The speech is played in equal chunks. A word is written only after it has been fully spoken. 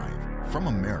From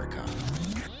America,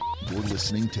 you're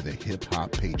listening to the Hip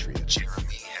Hop Patriot, Jeremy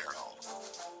Harrell.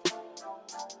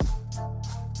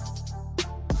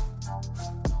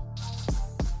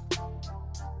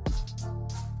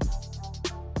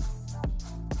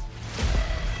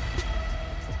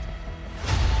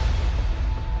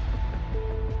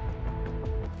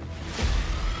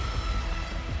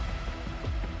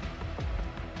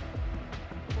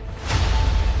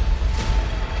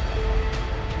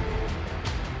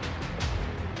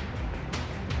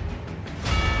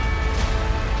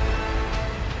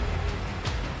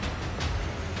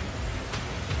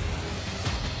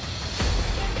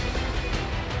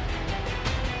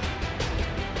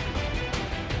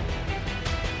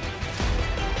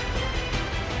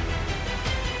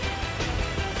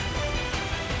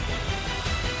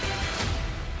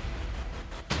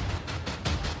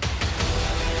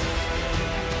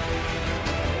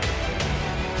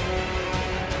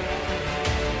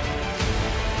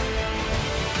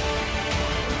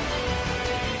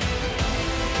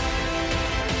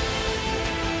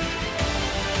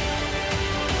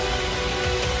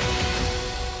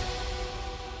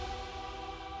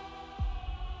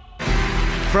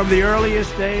 From the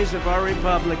earliest days of our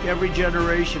republic, every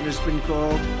generation has been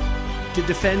called to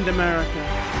defend America.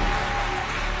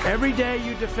 Every day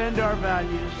you defend our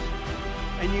values,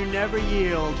 and you never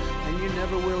yield, and you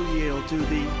never will yield to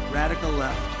the radical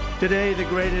left. Today, the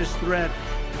greatest threat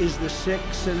is the sick,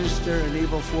 sinister, and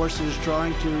evil forces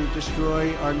trying to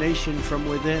destroy our nation from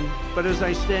within. But as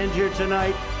I stand here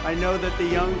tonight, I know that the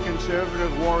young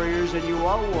conservative warriors, and you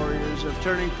are warriors of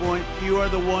Turning Point, you are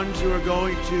the ones who are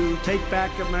going to take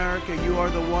back America. You are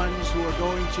the ones who are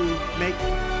going to make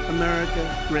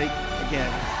America great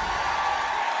again.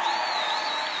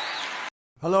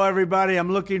 Hello, everybody.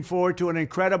 I'm looking forward to an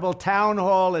incredible town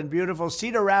hall in beautiful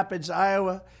Cedar Rapids,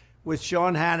 Iowa, with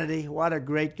Sean Hannity. What a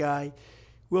great guy.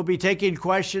 We'll be taking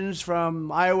questions from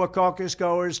Iowa caucus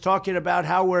goers, talking about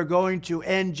how we're going to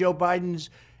end Joe Biden's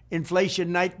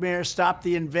inflation nightmare, stop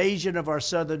the invasion of our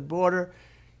southern border,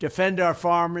 defend our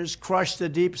farmers, crush the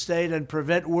deep state, and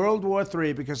prevent World War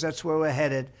III, because that's where we're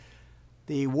headed.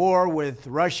 The war with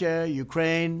Russia,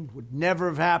 Ukraine would never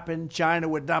have happened. China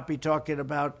would not be talking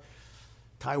about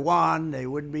Taiwan. They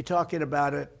wouldn't be talking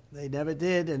about it. They never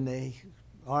did, and they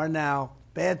are now.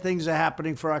 Bad things are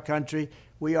happening for our country.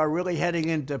 We are really heading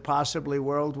into possibly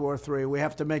World War III. We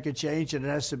have to make a change, and it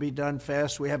has to be done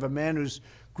fast. We have a man who's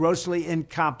grossly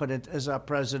incompetent as our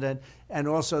president, and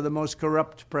also the most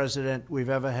corrupt president we've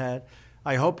ever had.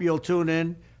 I hope you'll tune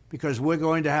in, because we're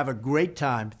going to have a great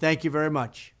time. Thank you very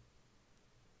much.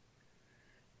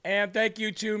 And thank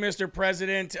you to Mr.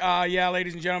 President. Yeah,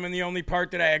 ladies and gentlemen, the only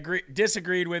part that I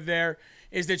disagreed with there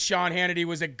is that Sean Hannity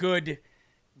was a good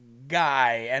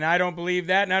guy, and I don't believe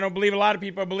that, and I don't believe a lot of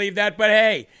people believe that, but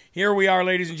hey, here we are,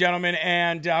 ladies and gentlemen,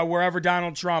 and wherever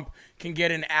Donald Trump can get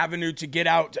an avenue to get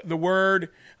out the word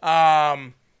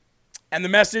and the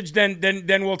message, then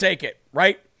we'll take it,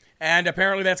 right? And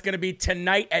apparently that's going to be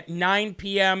tonight at 9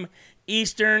 p.m.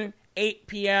 Eastern, 8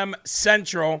 p.m.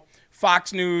 Central,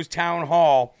 Fox News Town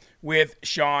Hall with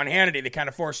Sean Hannity. They're kind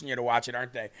of forcing you to watch it,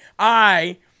 aren't they?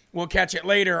 I will catch it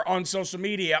later on social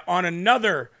media on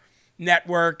another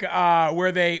network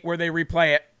where they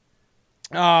replay it,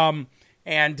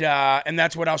 and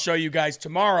that's what I'll show you guys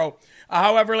tomorrow.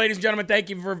 However, ladies and gentlemen,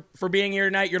 thank you for being here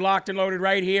tonight. You're locked and loaded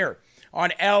right here on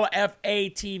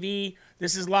LFA TV.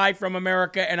 This is live from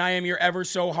America, and I am your ever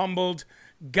so humbled,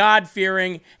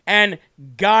 God-fearing, and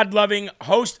God-loving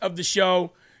host of the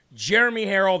show, Jeremy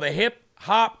Harrell, the Hip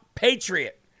Hop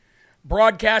Patriot,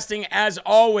 broadcasting as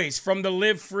always from the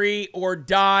Live Free or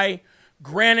Die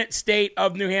Granite State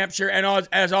of New Hampshire, and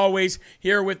as always,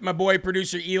 here with my boy,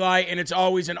 producer Eli, and it's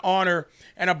always an honor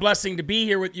and a blessing to be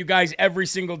here with you guys every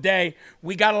single day.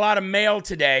 We got a lot of mail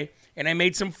today, and I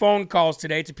made some phone calls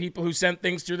today to people who sent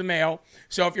things through the mail.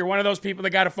 So if you're one of those people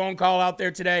that got a phone call out there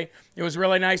today, it was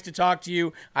really nice to talk to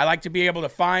you. I like to be able to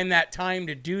find that time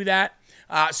to do that.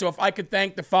 So if I could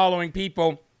thank the following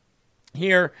people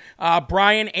here,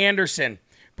 Brian Anderson.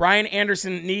 Brian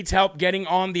Anderson needs help getting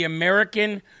on the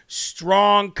American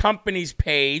Strong Companies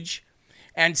page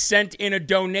and sent in a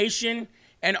donation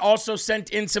and also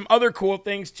sent in some other cool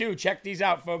things too. Check these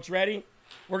out, folks. Ready?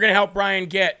 We're going to help Brian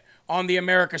get on the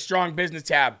America Strong Business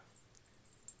tab.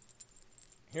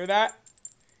 Hear that?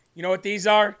 You know what these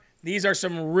are? These are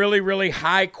some really, really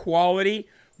high quality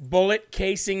bullet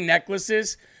casing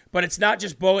necklaces, but it's not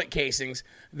just bullet casings.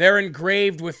 They're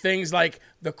engraved with things like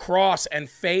the cross and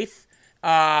faith.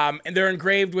 And they're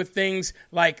engraved with things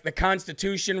like the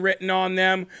Constitution written on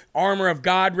them, armor of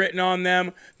God written on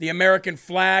them, the American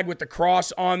flag with the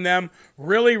cross on them.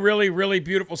 Really, really, really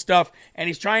beautiful stuff. And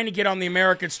he's trying to get on the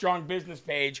American Strong Business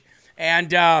page.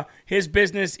 And his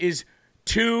business is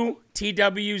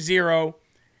 2TW0,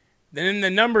 then the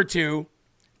number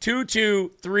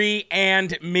 223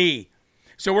 and me.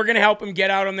 So we're going to help him get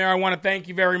out on there. I want to thank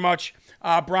you very much,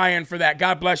 Brian, for that.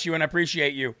 God bless you, and I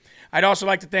appreciate you. I'd also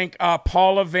like to thank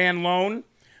Paula Van Loan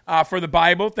for the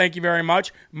Bible. Thank you very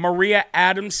much. Maria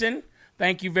Adamson,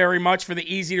 thank you very much for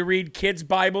the easy-to-read kids'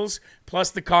 Bibles, plus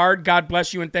the card. God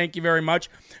bless you, and thank you very much.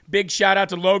 Big shout-out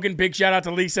to Logan. Big shout-out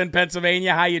to Lisa in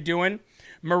Pennsylvania. How you doing?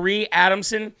 Marie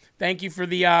Adamson, thank you for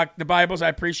the Bibles. I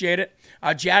appreciate it.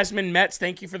 Jasmine Metz,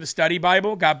 thank you for the study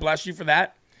Bible. God bless you for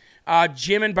that.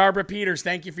 Jim and Barbara Peters,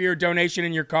 thank you for your donation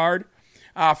and your card.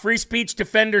 Free Speech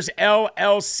Defenders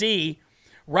LLC,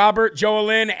 Robert,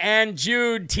 Joelyn, and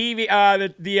Jude TV,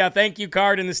 the thank you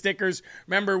card and the stickers.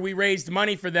 Remember, we raised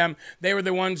money for them. They were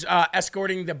the ones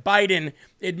escorting the Biden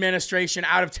administration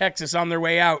out of Texas on their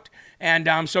way out. And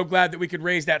I'm so glad that we could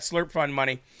raise that Slurp Fund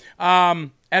money.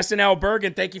 SNL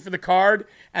Bergen, thank you for the card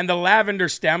and the lavender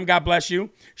stem. God bless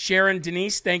you. Sharon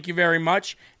Denise, thank you very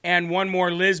much. And one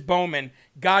more, Liz Bowman.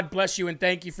 God bless you and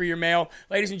thank you for your mail.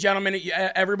 Ladies and gentlemen,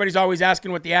 everybody's always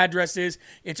asking what the address is.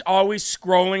 It's always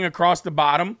scrolling across the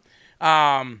bottom.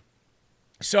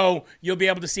 So you'll be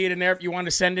able to see it in there if you want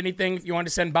to send anything, if you want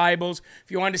to send Bibles,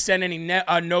 if you want to send any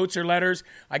notes or letters.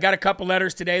 I got a couple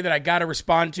letters today that I got to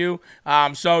respond to.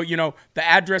 So, the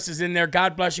address is in there.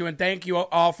 God bless you, and thank you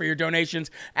all for your donations.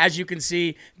 As you can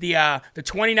see, the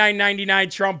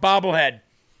 $29.99 Trump bobblehead.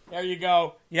 There you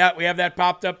go. Yeah, we have that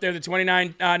popped up there, the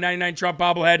 $29.99 Trump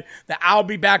bobblehead, the I'll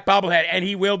be back bobblehead, and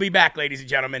he will be back, ladies and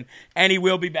gentlemen, and he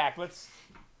will be back. Let's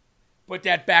put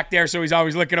that back there so he's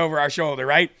always looking over our shoulder,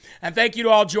 right? And thank you to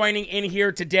all joining in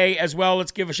here today as well.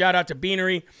 Let's give a shout out to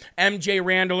Beanery. MJ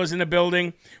Randall is in the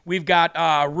building. We've got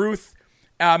Ruth,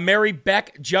 Mary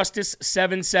Beck, Justice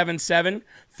 777.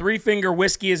 Three Finger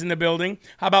Whiskey is in the building.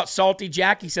 How about Salty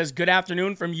Jack? He says, good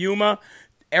afternoon from Yuma,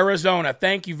 Arizona.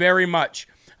 Thank you very much.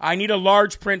 I need a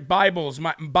large print Bible.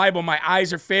 My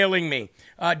eyes are failing me.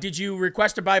 Did you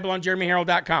request a Bible on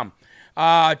JeremyHerald.com?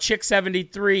 Chick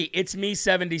 73, it's me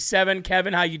 77.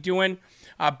 Kevin, how you doing?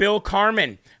 Bill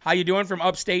Carmen, how you doing from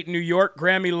upstate New York?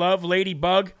 Grammy Love,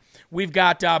 Ladybug. We've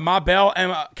got Mabel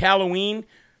and Halloween.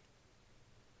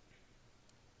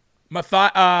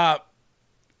 Matthias,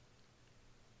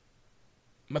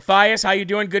 how you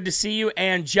doing? Good to see you.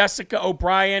 And Jessica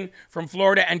O'Brien from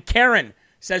Florida. And Karen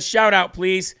says, shout out,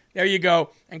 please. There you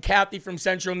go. And Kathy from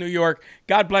Central New York.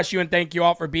 God bless you and thank you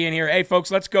all for being here. Hey,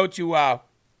 folks, let's go to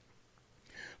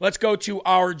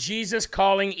our Jesus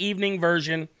Calling evening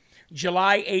version,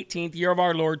 July 18th, year of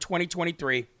our Lord,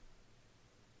 2023.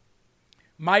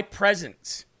 My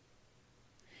presence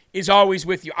is always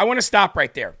with you. I want to stop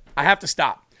right there. I have to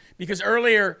stop. Because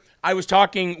earlier I was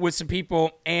talking with some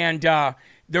people and a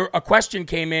question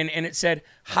came in and it said,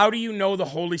 how do you know the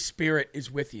Holy Spirit is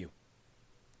with you?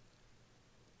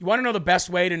 You want to know the best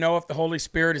way to know if the Holy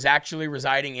Spirit is actually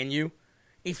residing in you?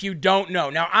 If you don't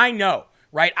know. Now, I know,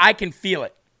 right? I can feel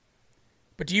it.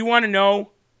 But do you want to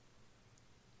know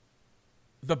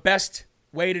the best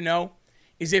way to know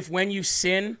is if when you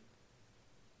sin,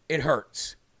 it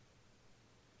hurts.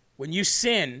 When you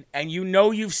sin and you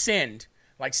know you've sinned,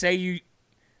 like say you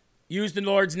use the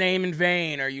Lord's name in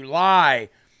vain or you lie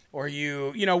or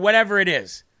you whatever it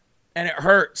is, and it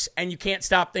hurts and you can't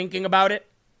stop thinking about it,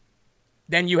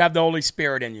 then you have the Holy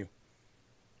Spirit in you.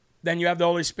 Then you have the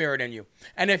Holy Spirit in you.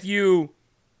 And if you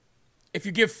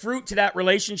give fruit to that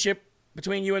relationship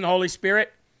between you and the Holy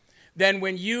Spirit, then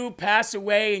when you pass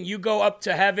away and you go up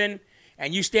to heaven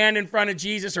and you stand in front of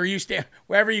Jesus, or you stand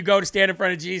wherever you go to stand in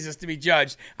front of Jesus to be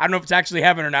judged. I don't know if it's actually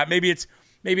heaven or not. Maybe it's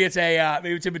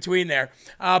in between there.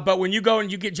 But when you go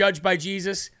and you get judged by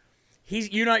Jesus,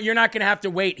 you're not going to have to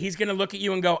wait. He's going to look at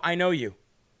you and go, I know you.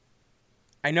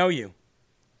 I know you.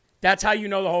 That's how you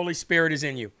know the Holy Spirit is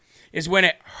in you, is when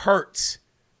it hurts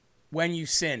when you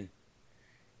sin.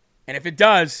 And if it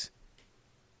does,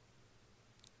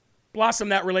 blossom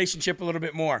that relationship a little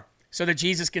bit more so that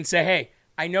Jesus can say, hey,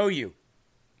 I know you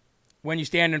when you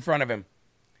stand in front of him.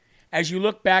 As you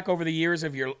look back over the years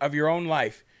of your own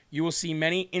life, you will see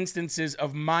many instances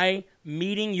of my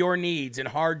meeting your needs in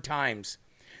hard times.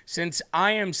 Since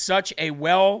I am such a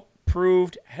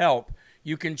well-proved help,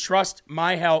 you can trust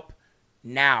my help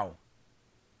now.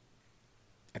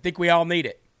 I think we all need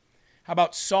it. How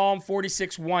about Psalm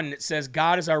 46:1 that says,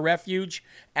 God is our refuge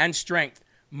and strength,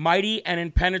 mighty and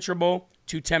impenetrable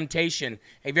to temptation,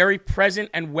 a very present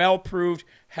and well-proved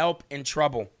help in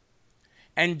trouble.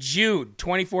 And Jude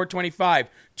 24:25,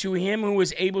 to him who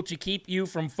is able to keep you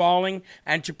from falling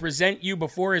and to present you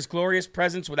before his glorious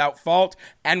presence without fault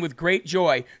and with great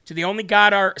joy, to the only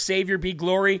God our Savior be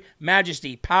glory,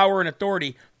 majesty, power, and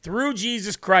authority through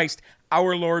Jesus Christ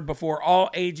our Lord before all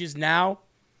ages, now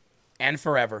and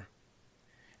forever.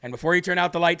 And before you turn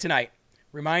out the light tonight,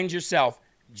 remind yourself,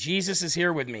 Jesus is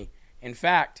here with me. In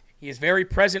fact, he is very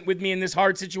present with me in this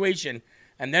hard situation.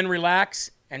 And then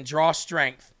relax and draw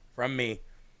strength from me.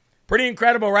 Pretty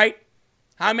incredible, right?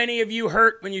 How many of you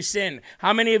hurt when you sin?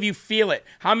 How many of you feel it?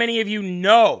 How many of you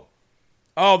know,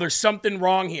 oh, there's something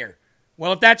wrong here?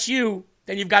 Well, if that's you,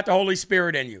 then you've got the Holy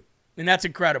Spirit in you. And that's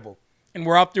incredible. And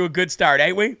we're off to a good start,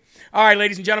 ain't we? All right,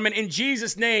 ladies and gentlemen, in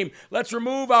Jesus' name, let's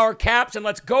remove our caps and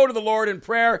let's go to the Lord in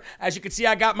prayer. As you can see,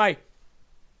 I got my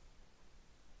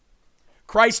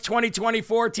Christ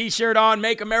 2024 t-shirt on.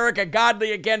 Make America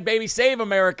godly again, baby. Save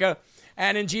America.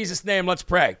 And in Jesus' name, let's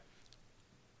pray.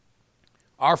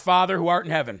 Our Father who art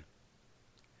in heaven,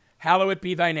 hallowed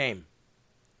be thy name.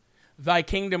 Thy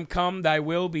kingdom come, thy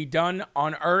will be done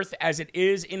on earth as it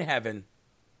is in heaven.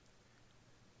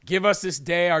 Give us this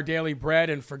day our daily bread,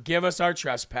 and forgive us our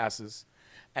trespasses,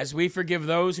 as we forgive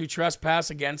those who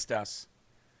trespass against us.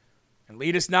 And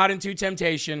lead us not into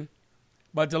temptation,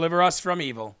 but deliver us from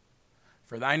evil.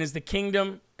 For thine is the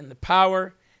kingdom, and the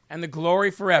power, and the glory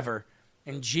forever.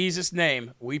 In Jesus'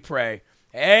 name we pray.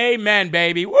 Amen,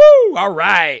 baby. Woo! All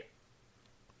right.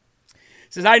 It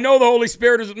says, I know the Holy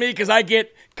Spirit is with me because I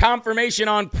get confirmation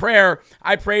on prayer.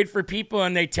 I prayed for people,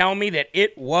 and they tell me that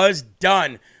it was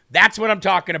done. That's what I'm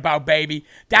talking about, baby.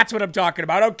 That's what I'm talking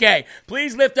about. Okay,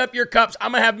 please lift up your cups.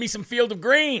 I'm going to have me some Field of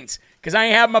Greens because I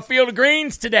ain't have my Field of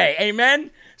Greens today.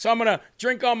 Amen? So I'm going to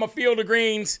drink on my Field of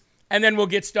Greens, and then we'll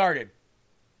get started.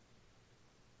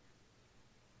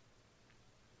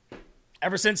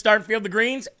 Ever since starting Field of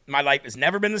Greens, my life has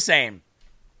never been the same.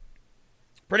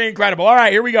 Pretty incredible. All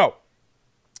right, here we go.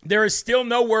 There is still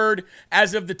no word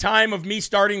as of the time of me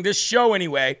starting this show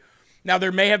anyway. Now,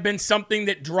 there may have been something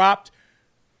that dropped,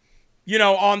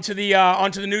 onto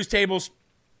the news tables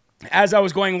as I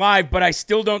was going live, but I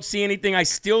still don't see anything. I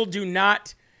still do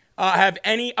not have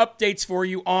any updates for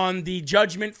you on the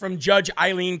judgment from Judge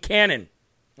Aileen Cannon.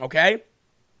 Okay?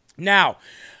 Now,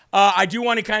 I do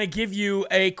want to kind of give you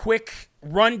a quick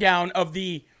rundown of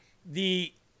the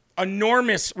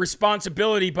enormous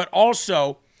responsibility, but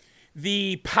also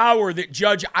the power that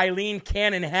Judge Aileen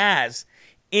Cannon has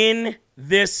in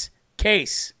this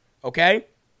case, okay?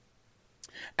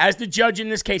 As the judge in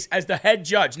this case, as the head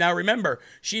judge. Now remember,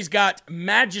 she's got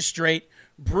Magistrate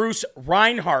Bruce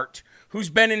Reinhardt, who's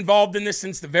been involved in this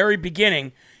since the very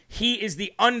beginning. He is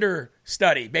the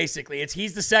understudy, basically.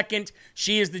 He's the second.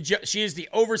 She is the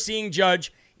overseeing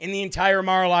judge in the entire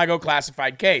Mar-a-Lago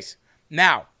classified case.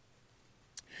 Now,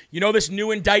 this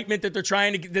new indictment that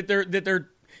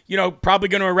they're probably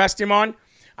going to arrest him on?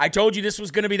 I told you this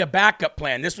was going to be the backup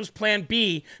plan. This was plan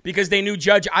B because they knew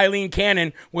Judge Aileen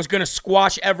Cannon was going to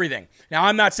squash everything. Now,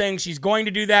 I'm not saying she's going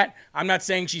to do that. I'm not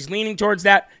saying she's leaning towards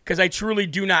that because I truly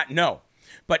do not know.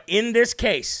 But in this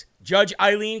case, Judge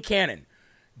Aileen Cannon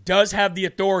does have the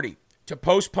authority to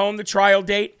postpone the trial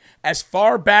date as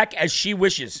far back as she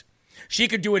wishes. She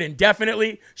could do it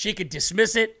indefinitely. She could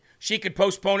dismiss it. She could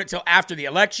postpone it till after the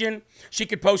election. She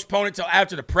could postpone it till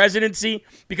after the presidency.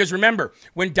 Because remember,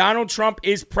 when Donald Trump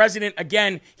is president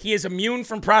again, he is immune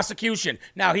from prosecution.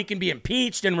 Now, he can be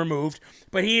impeached and removed,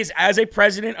 but he is, as a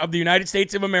president of the United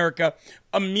States of America,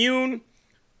 immune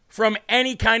from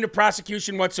any kind of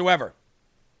prosecution whatsoever.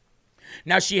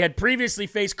 Now, she had previously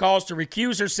faced calls to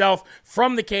recuse herself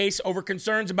from the case over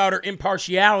concerns about her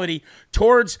impartiality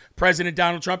towards President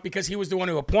Donald Trump because he was the one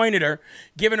who appointed her,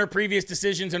 given her previous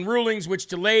decisions and rulings, which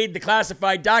delayed the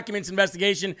classified documents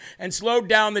investigation and slowed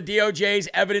down the DOJ's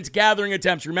evidence gathering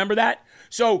attempts. Remember that?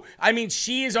 So,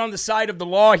 she is on the side of the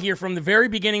law here from the very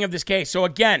beginning of this case. So,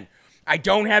 again, I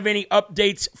don't have any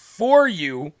updates for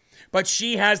you, but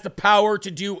she has the power to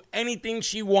do anything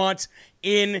she wants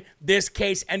in this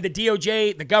case. And the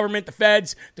DOJ, the government, the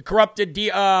feds, the corrupted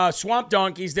swamp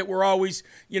donkeys that were always,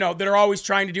 that are always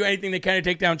trying to do anything they can to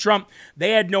take down Trump,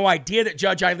 they had no idea that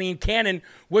Judge Aileen Cannon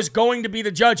was going to be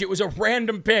the judge. It was a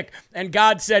random pick. And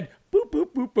God said, boop,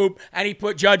 boop, boop, boop, and he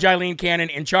put Judge Aileen Cannon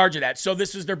in charge of that. So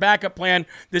this is their backup plan,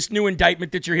 this new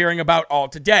indictment that you're hearing about all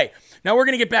today. Now, we're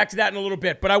going to get back to that in a little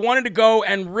bit, but I wanted to go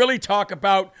and really talk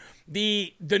about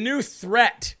the new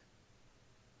threat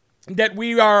that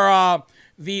we are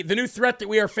the new threat that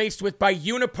we are faced with by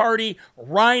uniparty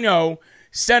Rhino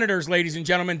senators, ladies and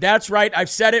gentlemen. That's right. I've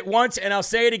said it once and I'll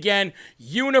say it again.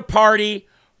 Uniparty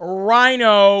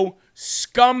rhino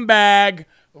scumbag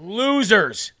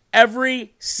losers.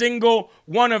 Every single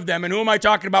one of them. And who am I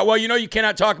talking about? Well, you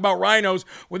cannot talk about rhinos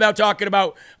without talking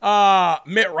about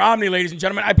Mitt Romney, ladies and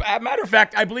gentlemen. Matter of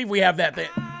fact, I believe we have that thing.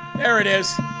 There it is.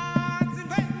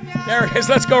 There it is.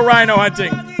 Let's go rhino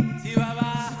hunting.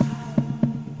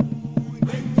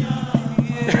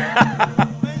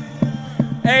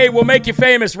 Hey, we'll make you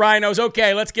famous, rhinos.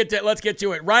 Okay, let's get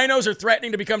to it. Rhinos are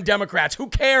threatening to become Democrats. Who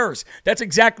cares? That's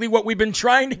exactly what we've been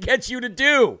trying to get you to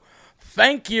do.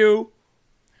 Thank you.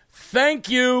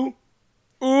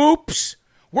 Oops.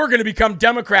 We're going to become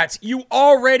Democrats. You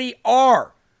already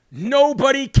are.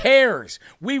 Nobody cares.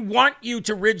 We want you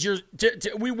to rid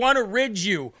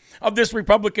you of this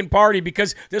Republican Party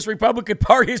because this Republican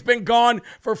Party has been gone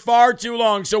for far too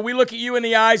long. So we look at you in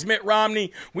the eyes, Mitt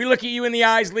Romney. We look at you in the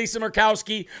eyes, Lisa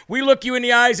Murkowski. We look you in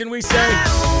the eyes and we say,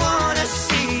 I wanna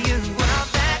see you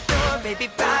out that door, baby,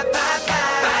 bye, bye,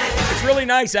 bye. It's really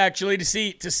nice, actually, to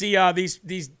see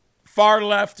these far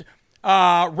left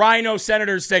rhino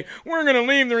senators say, we're going to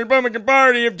leave the Republican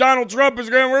Party if Donald Trump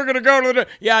is going, we're going to go to the...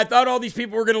 Yeah, I thought all these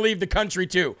people were going to leave the country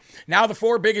too. Now the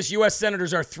 4 biggest U.S.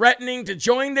 senators are threatening to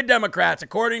join the Democrats.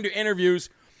 According to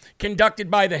interviews conducted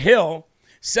by The Hill,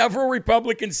 several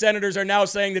Republican senators are now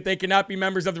saying that they cannot be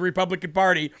members of the Republican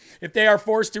Party if they are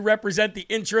forced to represent the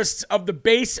interests of the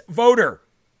base voter.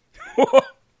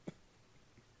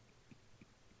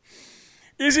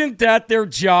 Isn't that their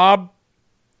job?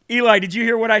 Eli, did you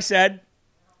hear what I said?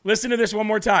 Listen to this one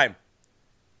more time.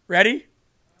 Ready?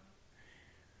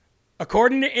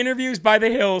 According to interviews by The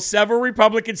Hill, several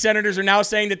Republican senators are now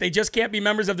saying that they just can't be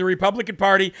members of the Republican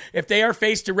Party if they are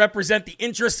faced to represent the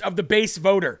interests of the base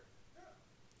voter.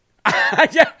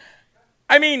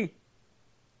 I mean,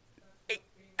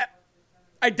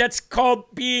 that's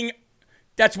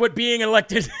what being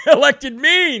elected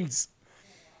means.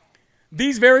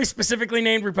 These very specifically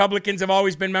named Republicans have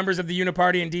always been members of the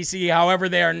Uniparty in D.C. However,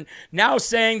 they are now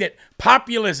saying that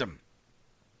populism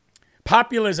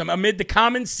amid the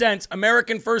common sense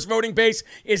American first voting base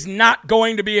is not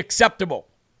going to be acceptable.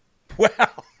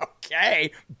 Well,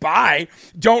 okay, bye.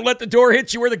 Don't let the door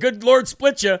hit you where the good Lord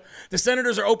split you. The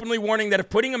senators are openly warning that if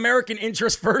putting American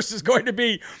interests first is going to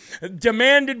be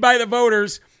demanded by the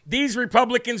voters, these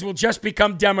Republicans will just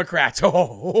become Democrats.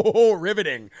 Oh,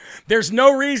 riveting. There's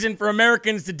no reason for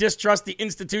Americans to distrust the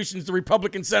institutions the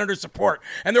Republican senators support,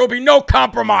 and there will be no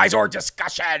compromise or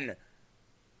discussion.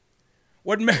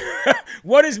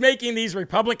 What is making these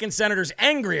Republican senators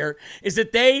angrier is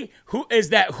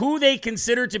that who they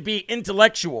consider to be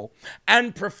intellectual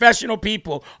and professional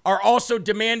people are also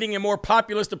demanding a more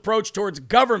populist approach towards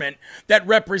government that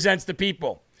represents the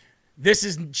people. This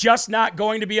is just not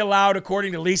going to be allowed,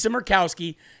 according to Lisa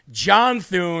Murkowski, John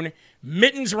Thune,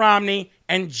 Mittens Romney,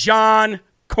 and John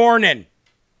Cornyn.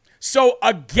 So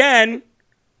again,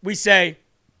 we say,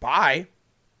 bye.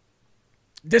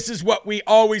 This is what we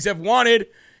always have wanted,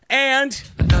 and...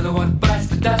 Another one bites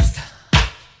the dust.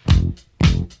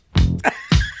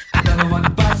 Another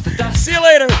one bites the dust. See you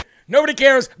later. Nobody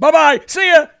cares. Bye-bye. See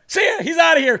ya. He's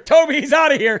out of here. Toby, he's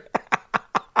out of here.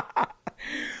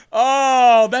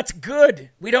 Oh, that's good.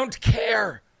 We don't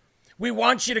care. We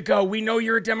want you to go. We know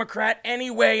you're a Democrat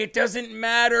anyway. It doesn't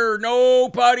matter.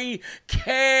 Nobody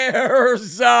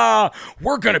cares.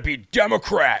 We're going to be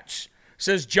Democrats,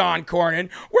 says John Cornyn.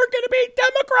 We're going to be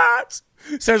Democrats,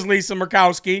 says Lisa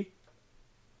Murkowski.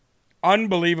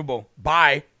 Unbelievable.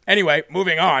 Bye. Anyway,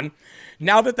 moving on.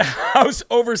 Now that the House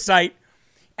Oversight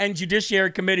and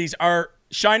Judiciary Committees are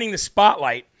shining the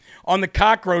spotlight on the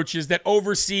cockroaches that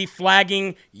oversee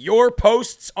flagging your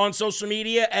posts on social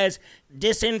media as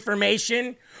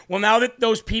disinformation. Well, now that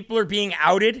those people are being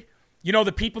outed,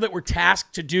 the people that were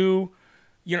tasked to do,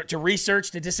 to research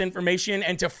the disinformation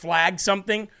and to flag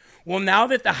something. Well, now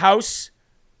that the House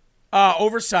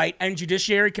Oversight and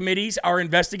Judiciary Committees are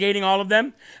investigating all of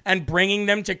them and bringing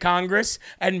them to Congress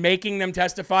and making them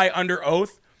testify under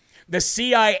oath, the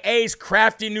CIA's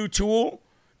crafty new tool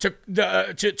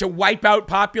to wipe out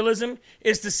populism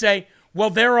is to say, well,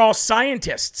 they're all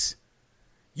scientists.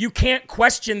 You can't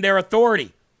question their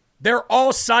authority. They're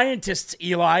all scientists,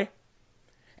 Eli.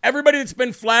 Everybody that's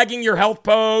been flagging your health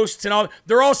posts and all,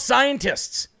 they're all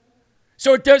scientists.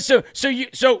 So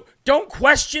don't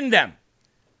question them.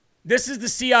 This is the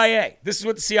CIA. This is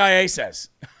what the CIA says.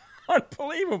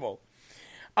 Unbelievable.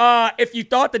 If you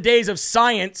thought the days of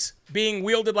science being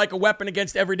wielded like a weapon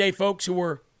against everyday folks who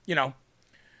were,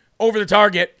 over the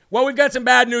target, well, we've got some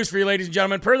bad news for you, ladies and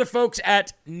gentlemen. Per the folks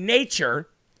at Nature,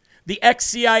 the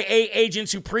ex-CIA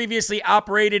agents who previously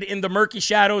operated in the murky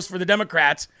shadows for the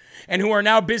Democrats and who are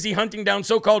now busy hunting down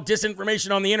so-called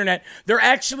disinformation on the internet, they're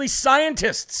actually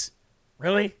scientists.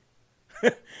 Really?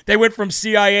 They went from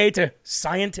CIA to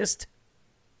scientist?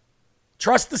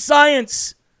 Trust the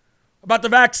science. About the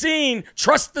vaccine,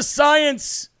 trust the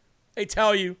science, they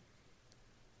tell you.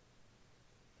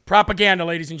 Propaganda,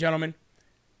 ladies and gentlemen.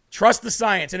 Trust the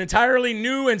science. An entirely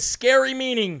new and scary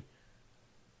meaning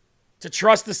to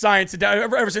trust the science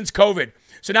ever since COVID.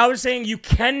 So now they're saying you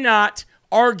cannot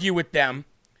argue with them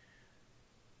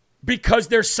because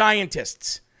they're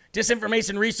scientists.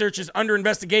 Disinformation research is under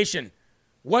investigation.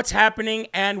 What's happening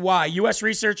and why? U.S.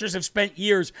 researchers have spent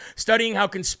years studying how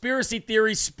conspiracy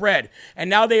theories spread,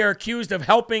 and now they are accused of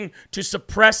helping to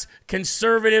suppress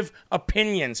conservative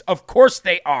opinions. Of course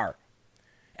they are.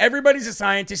 Everybody's a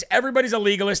scientist, everybody's a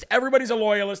legalist, everybody's a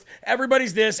loyalist,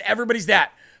 everybody's this, everybody's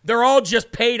that. They're all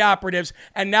just paid operatives,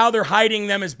 and now they're hiding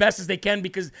them as best they can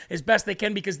because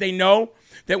they know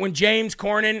that when James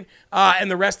Cornyn and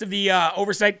the rest of the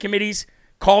oversight committees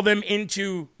call them in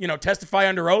to, testify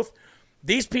under oath,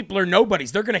 these people are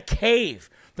nobodies. They're going to cave.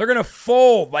 They're going to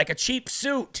fold like a cheap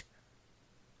suit.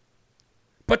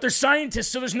 But they're scientists,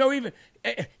 so there's no even...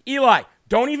 Eli,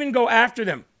 don't even go after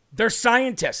them. They're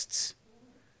scientists.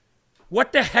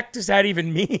 What the heck does that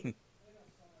even mean?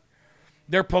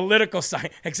 They're political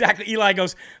science. Exactly. Eli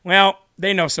goes, well,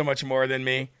 they know so much more than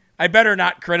me. I better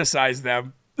not criticize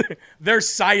them. They're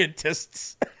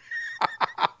scientists.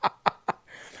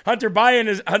 Hunter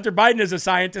Biden is a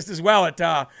scientist as well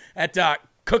at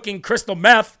cooking crystal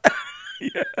meth.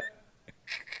 Yeah.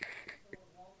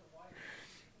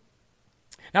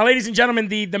 Now, ladies and gentlemen,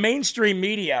 the mainstream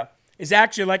media is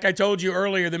actually, like I told you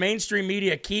earlier, the mainstream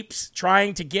media keeps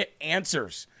trying to get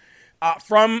answers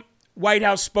from White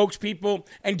House spokespeople.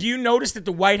 And do you notice that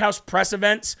the White House press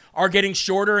events are getting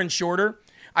shorter and shorter?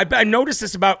 I noticed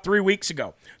this about 3 weeks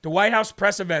ago. The White House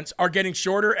press events are getting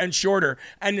shorter and shorter,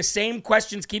 and the same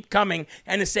questions keep coming,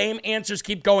 and the same answers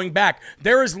keep going back.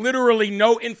 There is literally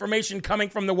no information coming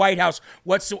from the White House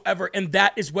whatsoever, and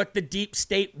that is what the deep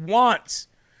state wants.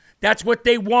 That's what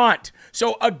they want.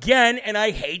 So again, and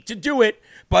I hate to do it,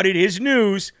 but it is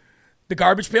news, the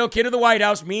garbage pail kid of the White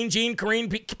House, Mean Jean Karine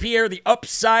Pierre, the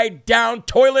upside-down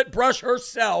toilet brush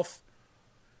herself,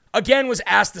 again was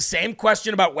asked the same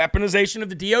question about weaponization of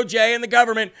the DOJ and the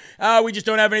government. We just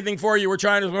don't have anything for you. We're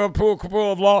trying to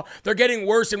pull of law. They're getting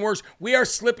worse and worse. We are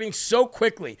slipping so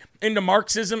quickly into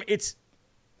Marxism. It's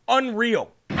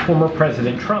unreal. Former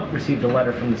President Trump received a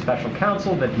letter from the special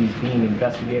counsel that he's being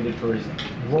investigated for his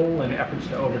role in efforts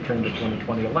to overturn the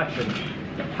 2020 election.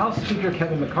 House Speaker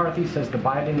Kevin McCarthy says the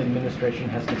Biden administration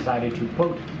has decided to,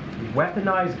 quote,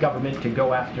 weaponize government to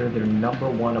go after their number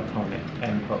one opponent,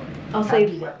 end quote. I'll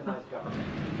say,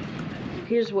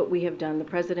 here's what we have done. The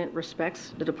president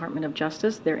respects the Department of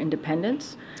Justice, their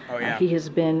independence. Oh, yeah. He has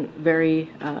been very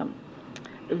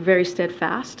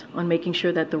steadfast on making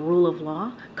sure that the rule of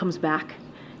law comes back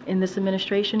in this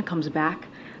administration, comes back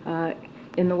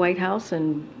in the White House,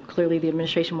 and clearly the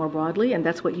administration more broadly, and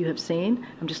that's what you have seen.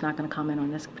 I'm just not going to comment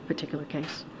on this particular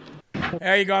case.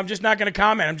 There you go. I'm just not going to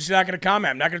comment. I'm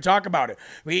not going to talk about it.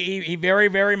 He very,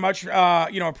 very much,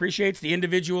 appreciates the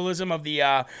individualism of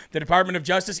the Department of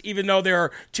Justice, even though there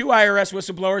are 2 IRS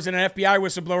whistleblowers and an FBI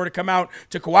whistleblower to come out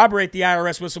to corroborate the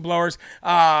IRS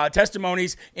whistleblowers'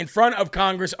 testimonies in front of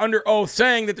Congress under oath,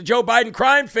 saying that the Joe Biden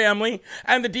crime family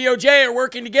and the DOJ are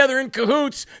working together in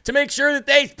cahoots to make sure that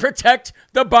they protect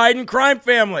the Biden crime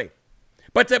family.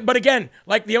 But again,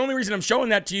 like, the only reason I'm showing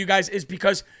that to you guys is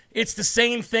because it's the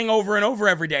same thing over and over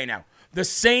every day now. The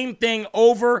same thing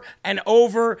over and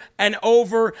over and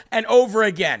over and over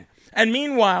again. And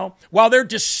meanwhile, while they're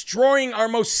destroying our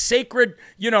most sacred,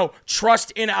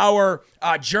 trust in our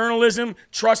journalism,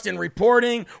 trust in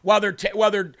reporting, while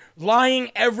they're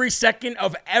lying every second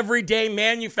of everyday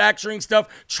manufacturing stuff,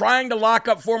 trying to lock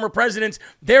up former presidents,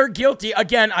 they're guilty,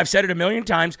 again, I've said it a million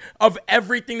times, of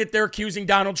everything that they're accusing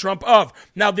Donald Trump of.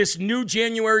 Now, this new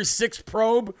January 6th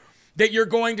probe that you're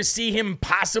going to see him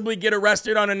possibly get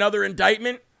arrested on another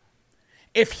indictment,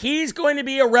 if he's going to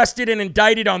be arrested and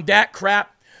indicted on that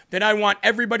crap, then I want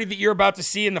everybody that you're about to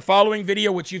see in the following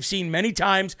video, which you've seen many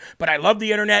times, but I love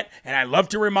the internet, and I love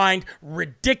to remind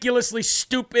ridiculously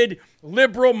stupid,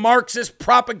 liberal, Marxist,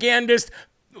 propagandist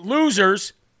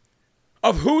losers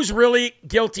of who's really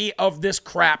guilty of this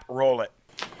crap. Roll it.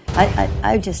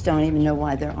 I just don't even know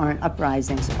why there aren't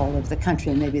uprisings all over the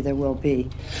country, and maybe there will be.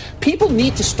 People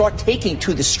need to start taking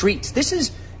to the streets. This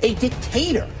is a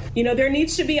dictator. There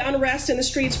needs to be unrest in the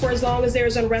streets for as long as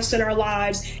there's unrest in our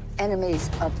lives. Enemies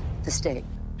of the state.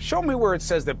 Show me where it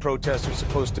says that protests are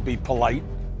supposed to be polite.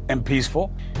 and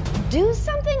peaceful. Do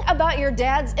something about your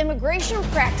dad's immigration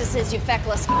practices, you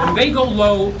feckless. When they go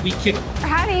low, we kick.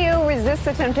 How do you resist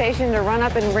the temptation to run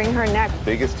up and wring her neck? The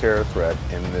biggest terror threat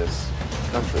in this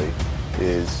country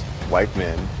is white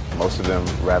men, most of them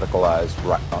radicalized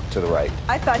to the right.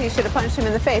 I thought he should have punched him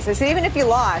in the face. I said, even if you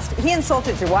lost, he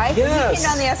insulted your wife. Yes. He came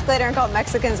down the escalator and called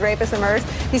Mexicans rapists and murderers.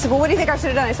 He said, well, what do you think I should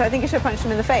have done? I said, I think you should have punched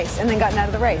him in the face and then gotten out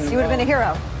of the race. You would have been a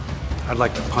hero. I'd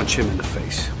like to punch him in the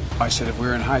face. I said if we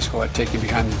were in high school, I'd take him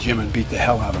behind the gym and beat the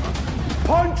hell out of him.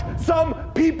 Punch some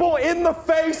people in the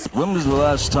face! When was the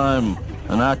last time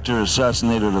an actor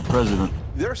assassinated a president?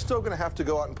 They're still going to have to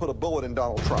go out and put a bullet in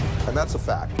Donald Trump, and that's a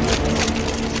fact.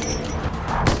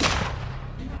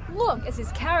 Look as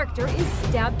his character is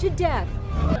stabbed to death.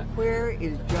 Where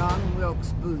is John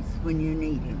Wilkes Booth when you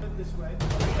need him?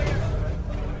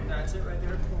 That's it right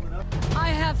there, pulling up. I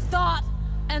have thought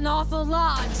an awful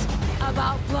lot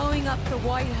about blowing up the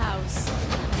White House.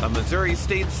 A Missouri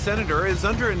state senator is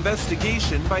under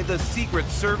investigation by the Secret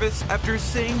Service after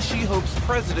saying she hopes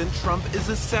President Trump is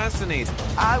assassinated.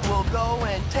 I will go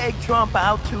and take Trump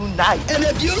out tonight. And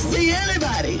if you see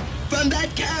anybody from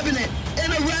that cabinet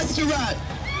in a restaurant,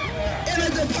 in a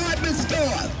department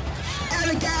store, at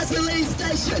a gasoline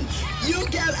station, you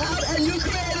get out and you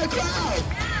create a crowd.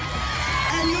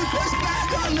 And you push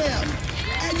back on them.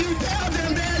 And you tell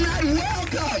them they're not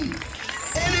welcome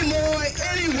anymore,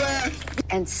 anywhere.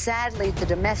 And sadly, the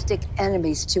domestic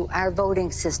enemies to our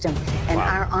voting system and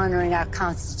our honoring our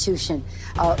Constitution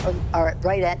are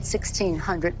right at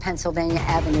 1600 Pennsylvania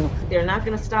Avenue. They're not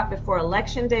going to stop before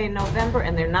Election Day in November,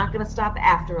 and they're not going to stop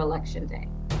after Election Day.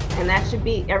 And that should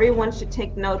be, everyone should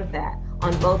take note of that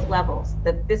on both levels,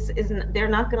 that this isn't, they're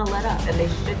not going to let up, and they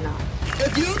should not.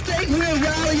 If you think we're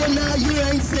rallying now, you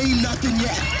ain't seen nothing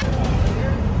yet.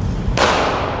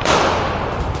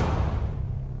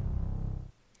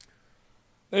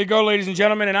 There you go, ladies and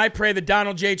gentlemen, and I pray that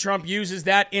Donald J. Trump uses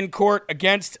that in court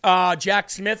against Jack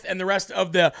Smith and the rest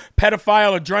of the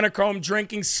pedophile,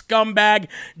 adrenochrome-drinking, scumbag,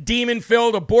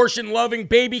 demon-filled, abortion-loving,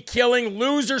 baby-killing,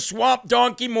 loser, swamp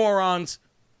donkey morons.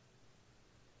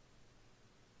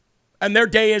 And their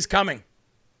day is coming.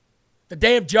 The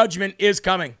day of judgment is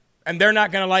coming, and they're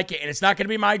not going to like it, and it's not going to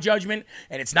be my judgment,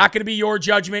 and it's not going to be your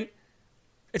judgment.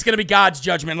 It's going to be God's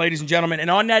judgment, ladies and gentlemen,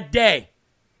 and on that day,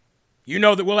 you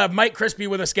know that we'll have Mike Crispy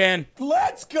with us again.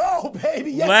 Let's go,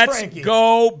 baby. Yes, Let's Frankie.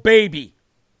 go, baby.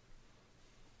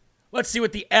 Let's see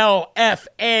what the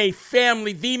LFA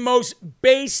family, the most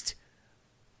based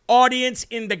audience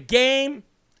in the game.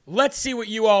 Let's see what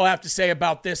you all have to say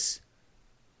about this.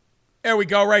 There we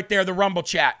go, right there, the Rumble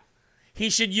chat. He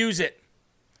should use it.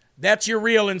 That's your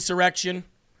real insurrection.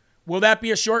 Will that be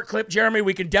a short clip, Jeremy?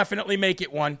 We can definitely make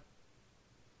it one.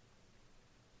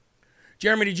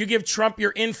 Jeremy, did you give Trump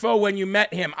your info when you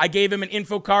met him? I gave him an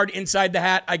info card inside the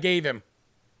hat I gave him.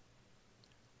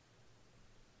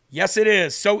 Yes, it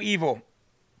is. So evil.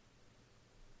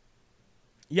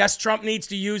 Yes, Trump needs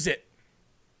to use it.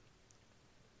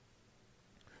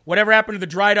 Whatever happened to the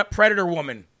dried up predator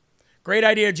woman? Great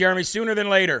idea, Jeremy. Sooner than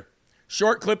later.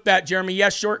 Short clip that, Jeremy.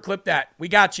 Yes, short clip that. We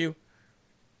got you.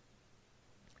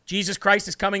 Jesus Christ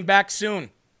is coming back soon.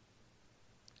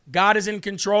 God is in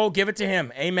control. Give it to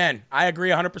him. Amen. I agree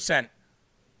 100%.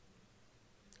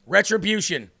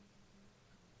 Retribution.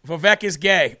 Vivek is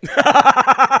gay.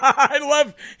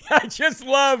 I just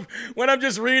love when I'm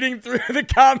just reading through the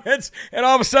comments and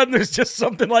all of a sudden there's just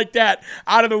something like that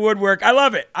out of the woodwork. I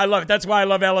love it. That's why I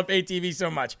love LFA TV so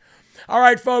much. All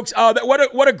right, folks.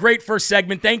 What a great first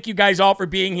segment. Thank you guys all for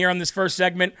being here on this first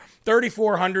segment.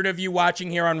 3,400 of you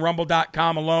watching here on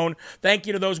Rumble.com alone. Thank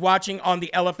you to those watching on the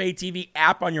LFA TV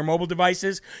app on your mobile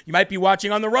devices. You might be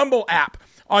watching on the Rumble app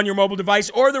on your mobile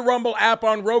device or the Rumble app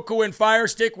on Roku and Fire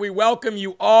Stick. We welcome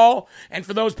you all. And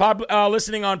for those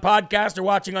listening on podcast or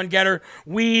watching on Getter,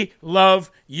 we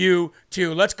love you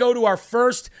too. Let's go to our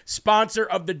first sponsor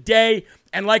of the day.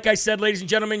 And like I said, ladies and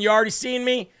gentlemen, you already seen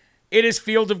me. It is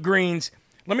Field of Greens.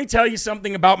 Let me tell you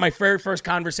something about my very first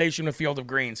conversation with Field of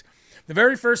Greens. The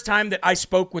very first time that I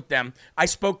spoke with them, I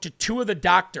spoke to two of the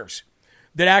doctors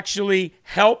that actually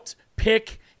helped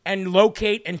pick and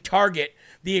locate and target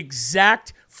the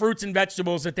exact fruits and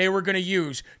vegetables that they were going to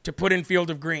use to put in Field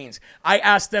of Greens. I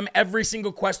asked them every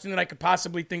single question that I could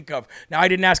possibly think of. Now, I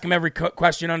didn't ask them every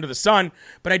question under the sun,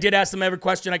 but I did ask them every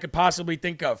question I could possibly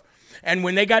think of. And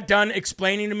when they got done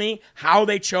explaining to me how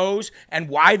they chose and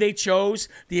why they chose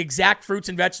the exact fruits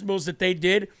and vegetables that they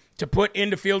did to put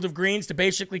into Field of Greens to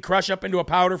basically crush up into a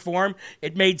powder form,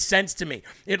 it made sense to me.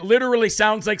 It literally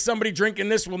sounds like somebody drinking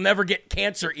this will never get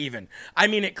cancer even. I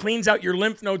mean, it cleans out your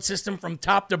lymph node system from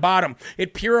top to bottom.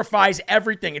 It purifies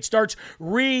everything. It starts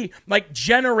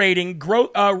generating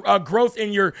growth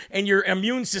in your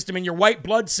immune system, in your white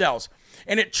blood cells.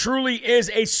 And it truly is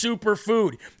a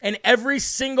superfood. And every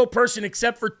single person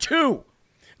except for 2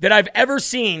 that I've ever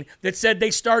seen that said they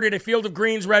started a Field of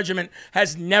Greens regimen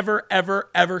has never,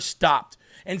 ever, ever stopped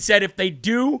and said if they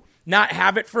do not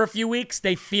have it for a few weeks,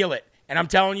 they feel it. And I'm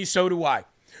telling you, so do I.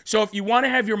 So if you want to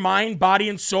have your mind, body,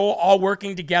 and soul all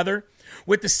working together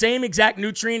with the same exact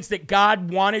nutrients that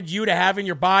God wanted you to have in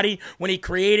your body when he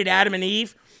created Adam and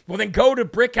Eve, well, then go to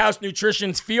Brickhouse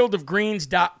Nutrition's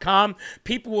fieldofgreens.com.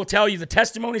 People will tell you the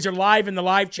testimonies are live in the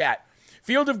live chat.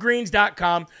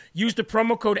 Fieldofgreens.com. Use the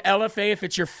promo code LFA if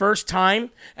it's your first time,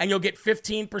 and you'll get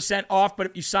 15% off. But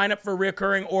if you sign up for a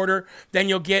recurring order, then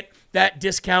you'll get that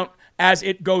discount as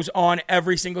it goes on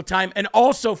every single time. And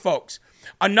also, folks,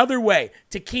 another way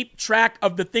to keep track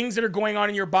of the things that are going on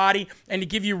in your body and to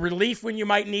give you relief when you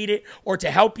might need it or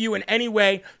to help you in any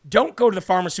way, don't go to the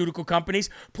pharmaceutical companies.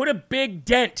 Put a big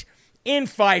dent in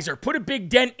Pfizer, put a big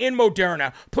dent in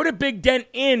Moderna, put a big dent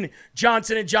in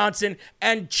Johnson & Johnson,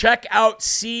 and check out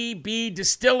CB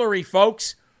Distillery,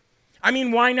 folks. I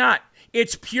mean, why not?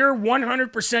 It's pure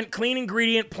 100% clean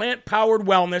ingredient, plant-powered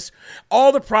wellness.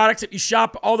 All the products, if you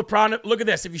shop, look at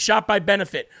this. If you shop by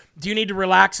benefit, do you need to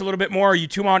relax a little bit more? Are you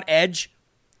too on edge?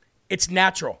 It's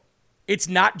natural. It's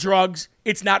not drugs.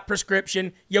 It's not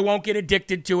prescription. You won't get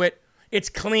addicted to it. It's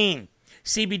clean.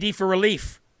 CBD for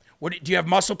relief. Do you have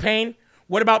muscle pain?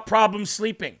 What about problems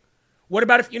sleeping? What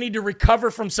about if you need to recover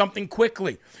from something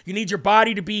quickly? You need your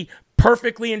body to be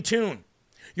perfectly in tune.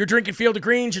 You're drinking Field of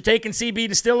Greens, you're taking CB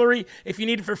Distillery if you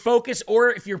need it for focus or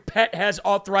if your pet has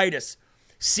arthritis.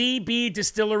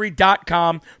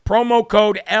 CBDistillery.com, promo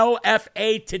code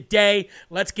LFA today.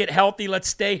 Let's get healthy, let's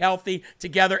stay healthy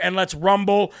together, and let's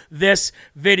rumble this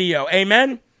video.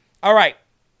 Amen? All right.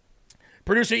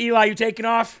 Producer Eli, you taking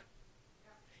off?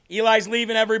 Eli's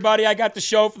leaving, everybody. I got the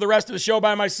show for the rest of the show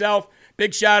by myself.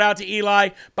 Big shout out to Eli.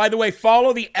 By the way,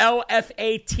 follow the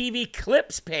LFA TV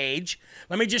clips page.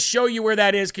 Let me just show you where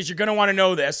that is because you're going to want to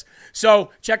know this. So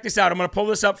check this out. I'm going to pull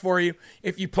this up for you.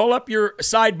 If you pull up your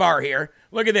sidebar here,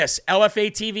 look at this.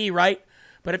 LFA TV, right?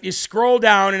 But if you scroll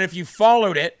down and if you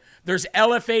followed it, there's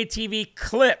LFA TV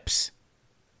clips,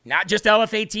 not just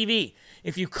LFA TV.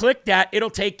 If you click that, it'll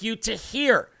take you to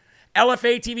here.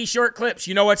 LFA TV short clips.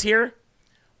 You know what's here?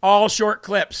 All short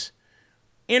clips.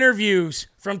 Interviews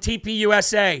from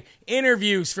TPUSA,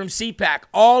 interviews from CPAC.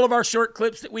 All of our short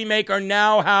clips that we make are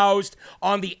now housed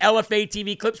on the LFA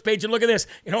TV clips page. And look at this.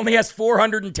 It only has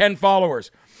 410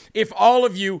 followers. If all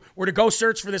of you were to go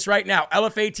search for this right now,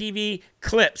 LFA TV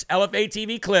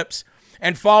clips,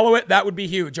 and follow it, that would be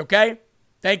huge, okay?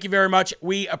 Thank you very much.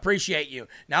 We appreciate you.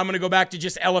 Now I'm going to go back to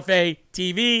just LFA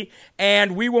TV,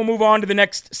 and we will move on to the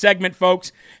next segment,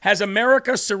 folks. Has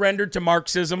America surrendered to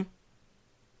Marxism?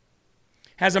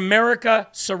 Has America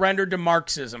surrendered to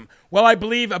Marxism? Well, I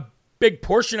believe a big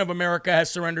portion of America has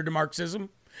surrendered to Marxism.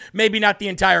 Maybe not the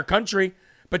entire country,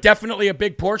 but definitely a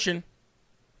big portion.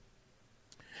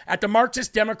 At the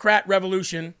Marxist Democrat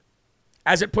revolution,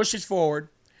 as it pushes forward,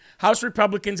 House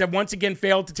Republicans have once again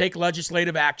failed to take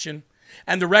legislative action,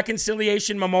 and the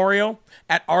Reconciliation Memorial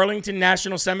at Arlington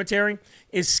National Cemetery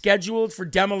is scheduled for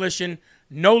demolition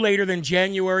no later than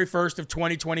January 1st of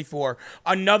 2024.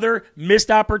 Another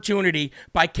missed opportunity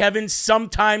by Kevin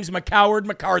sometimes McCoward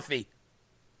McCarthy.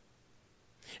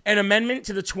 An amendment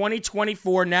to the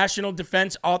 2024 National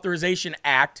Defense Authorization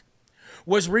Act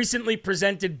was recently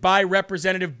presented by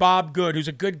Representative Bob Good, who's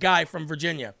a good guy from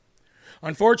Virginia.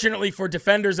 Unfortunately for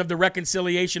defenders of the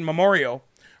Reconciliation Memorial,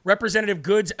 Representative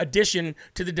Good's addition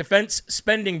to the defense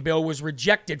spending bill was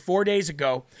rejected 4 days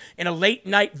ago in a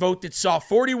late-night vote that saw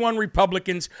 41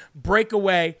 Republicans break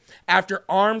away after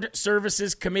Armed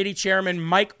Services Committee Chairman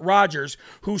Mike Rogers,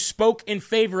 who spoke in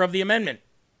favor of the amendment.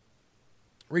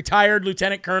 Retired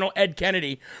Lieutenant Colonel Ed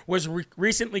Kennedy was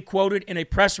recently quoted in a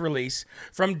press release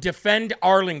from Defend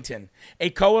Arlington,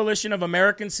 a coalition of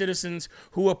American citizens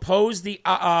who oppose the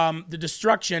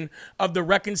destruction of the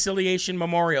Reconciliation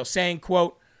Memorial, saying,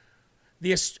 quote,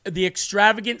 The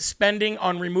extravagant spending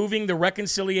on removing the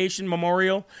Reconciliation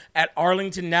Memorial at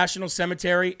Arlington National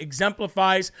Cemetery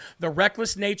exemplifies the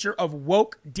reckless nature of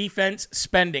woke defense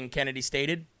spending, Kennedy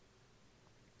stated.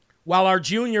 While our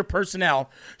junior personnel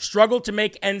struggle to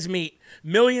make ends meet,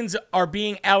 millions are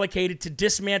being allocated to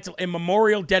dismantle a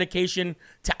memorial dedication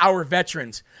to our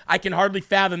veterans. I can hardly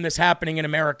fathom this happening in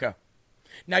America.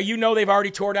 Now, you know they've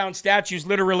already tore down statues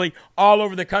literally all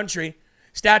over the country,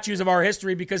 statues of our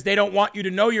history, because they don't want you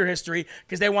to know your history,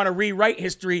 because they want to rewrite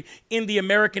history in the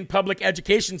American public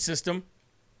education system.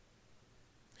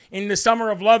 In the Summer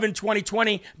of Love in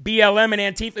 2020, BLM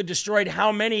and Antifa destroyed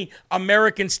how many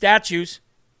American statues?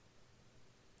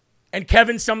 And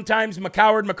Kevin, sometimes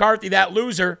McCoward McCarthy, that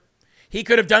loser, he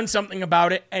could have done something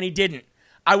about it, and he didn't.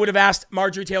 I would have asked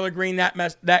Marjorie Taylor Greene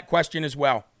that question as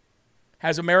well.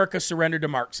 Has America surrendered to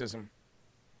Marxism?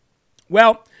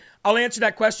 Well, I'll answer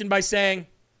that question by saying,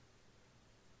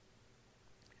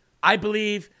 I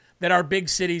believe that our big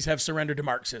cities have surrendered to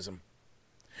Marxism.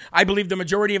 I believe the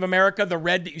majority of America, the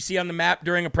red that you see on the map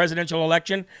during a presidential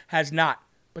election, has not,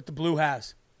 but the blue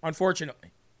has,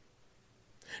 unfortunately.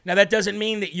 Now, that doesn't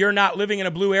mean that you're not living in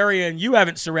a blue area and you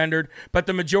haven't surrendered, but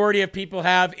the majority of people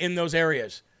have in those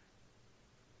areas.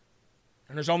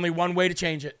 And there's only one way to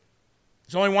change it.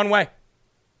 There's only one way.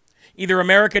 Either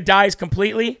America dies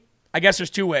completely, I guess there's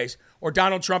two ways, or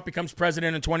Donald Trump becomes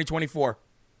president in 2024.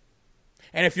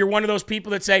 And if you're one of those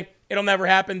people that say, it'll never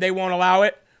happen, they won't allow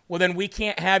it, well, then we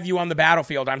can't have you on the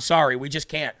battlefield. I'm sorry, we just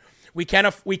can't. We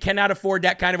cannot afford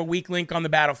that kind of a weak link on the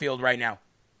battlefield right now.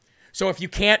 So if you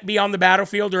can't be on the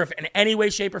battlefield, or if in any way,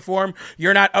 shape, or form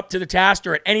you're not up to the task,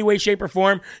 or in any way, shape, or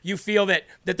form you feel that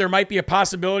there might be a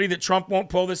possibility that Trump won't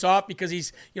pull this off because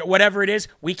he's, whatever it is,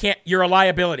 we can't. You're a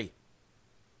liability.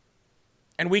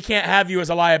 And we can't have you as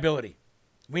a liability.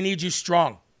 We need you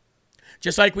strong.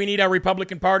 Just like we need our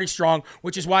Republican Party strong,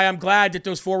 which is why I'm glad that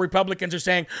those 4 Republicans are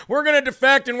saying, we're going to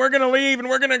defect and we're going to leave and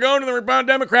we're going to go to the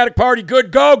Democratic Party.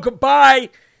 Good, go, goodbye.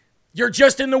 You're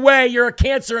just in the way. You're a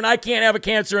cancer, and I can't have a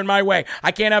cancer in my way.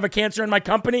 I can't have a cancer in my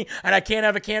company, and I can't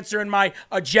have a cancer in my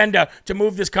agenda to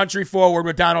move this country forward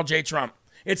with Donald J. Trump.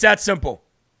 It's that simple.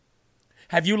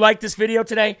 Have you liked this video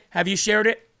today? Have you shared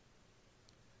it?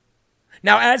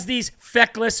 Now, as these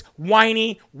feckless,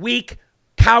 whiny, weak,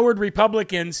 coward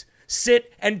Republicans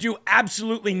sit and do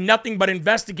absolutely nothing but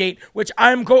investigate, which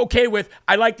I'm okay with.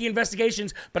 I like the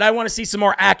investigations, but I want to see some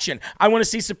more action. I want to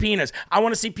see subpoenas. I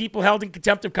want to see people held in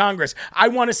contempt of Congress. I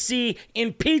want to see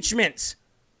impeachments.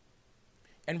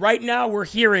 And right now we're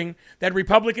hearing that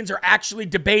Republicans are actually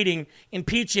debating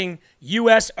impeaching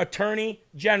U.S. Attorney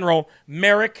General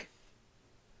Merrick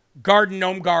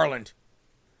Garland.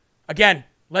 Again,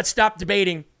 let's stop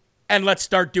debating and let's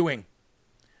start doing.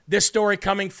 This story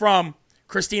coming from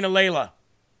Christina Layla.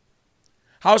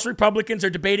 House Republicans are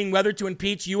debating whether to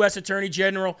impeach U.S. Attorney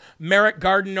General Merrick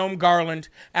Garland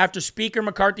after Speaker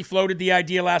McCarthy floated the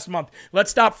idea last month.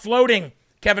 Let's stop floating,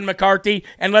 Kevin McCarthy,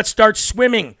 and let's start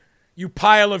swimming, you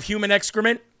pile of human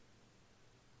excrement.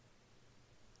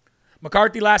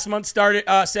 McCarthy last month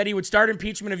said he would start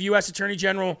impeachment of U.S. Attorney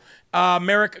General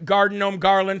Merrick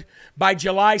Garland by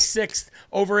July 6th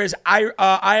over his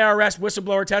IRS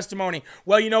whistleblower testimony.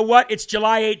 Well, you know what? It's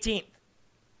July 18th.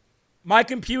 My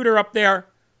computer up there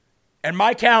and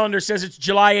my calendar says it's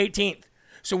July 18th.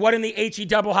 So what in the HE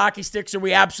double hockey sticks are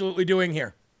we absolutely doing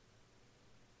here?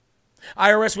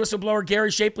 IRS whistleblower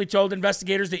Gary Shapley told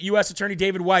investigators that U.S. Attorney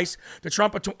David Weiss, the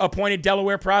Trump-appointed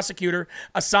Delaware prosecutor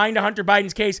assigned to Hunter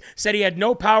Biden's case, said he had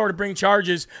no power to bring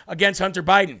charges against Hunter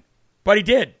Biden. But he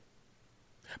did.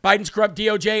 Biden's corrupt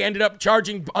DOJ ended up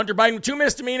charging Hunter Biden with 2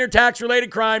 misdemeanor tax-related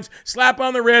crimes, slap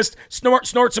on the wrist, snort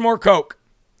some more coke.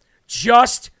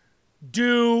 Just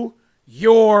do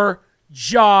your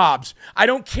jobs. I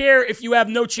don't care if you have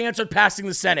no chance of passing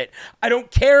the Senate. I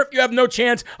don't care if you have no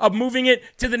chance of moving it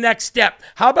to the next step.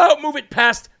 How about move it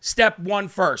past step 1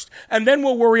 first, and then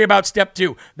we'll worry about step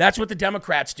 2. That's what the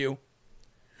Democrats do.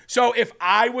 So if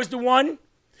I was the one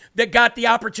that got the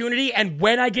opportunity, and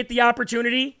when I get the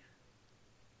opportunity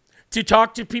to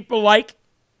talk to people like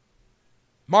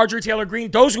Marjorie Taylor Greene,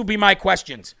 those will be my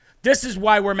questions. This is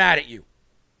why we're mad at you.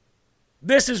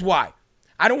 This is why.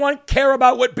 I don't care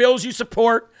about what bills you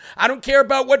support. I don't care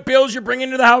about what bills you're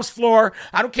bringing to the House floor.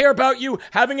 I don't care about you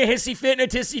having a hissy fit and a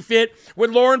tissy fit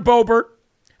with Lauren Boebert.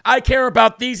 I care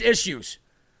about these issues.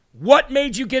 What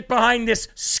made you get behind this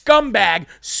scumbag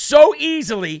so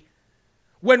easily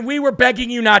when we were begging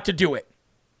you not to do it?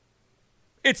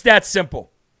 It's that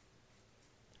simple.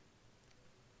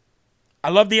 I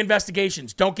love the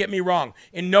investigations. Don't get me wrong.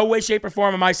 In no way, shape, or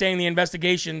form am I saying the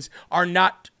investigations are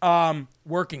not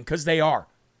working, because they are.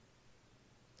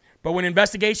 But when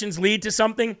investigations lead to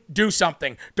something, do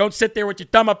something. Don't sit there with your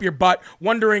thumb up your butt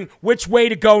wondering which way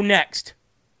to go next.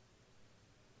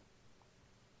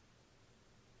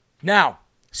 Now,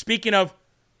 speaking of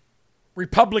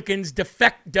Republicans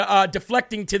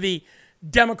deflecting to the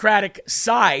Democratic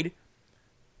side,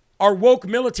 our woke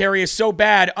military is so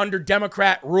bad under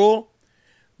Democrat rule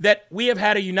that we have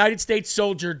had a United States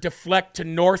soldier deflect to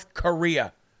North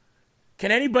Korea.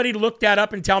 Can anybody look that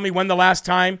up and tell me when the last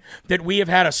time that we have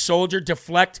had a soldier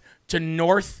deflect to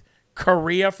North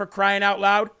Korea, for crying out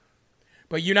loud?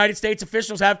 But United States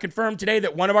officials have confirmed today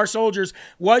that one of our soldiers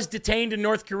was detained in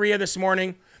North Korea this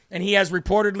morning, and he has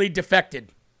reportedly defected.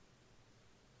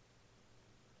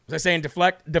 Was I saying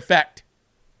defect?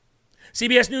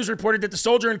 CBS News reported that the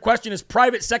soldier in question is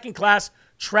Private Second Class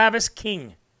Travis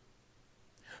King.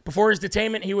 Before his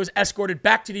detainment, he was escorted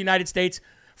back to the United States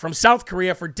from South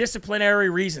Korea for disciplinary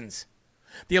reasons.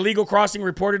 The illegal crossing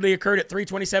reportedly occurred at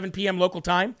 3:27 p.m. local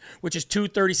time, which is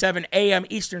 2:37 a.m.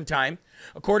 Eastern time.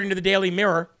 According to the Daily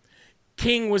Mirror,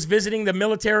 King was visiting the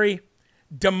military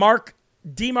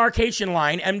demarcation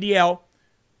line, MDL,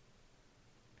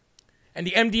 and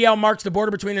the MDL marks the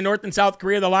border between the North and South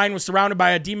Korea. The line was surrounded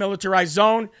by a demilitarized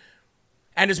zone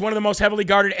and is one of the most heavily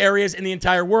guarded areas in the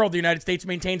entire world. The United States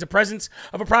maintains a presence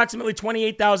of approximately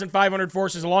 28,500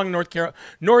 forces along the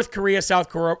North Korea-South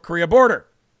Korea border.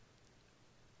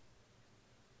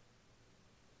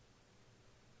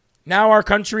 Now our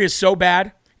country is so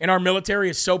bad and our military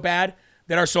is so bad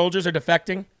that our soldiers are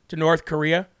defecting to North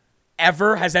Korea.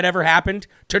 Has that ever happened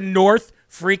to North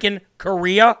freaking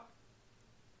Korea?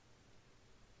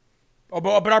 Oh,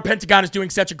 but our Pentagon is doing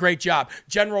such a great job.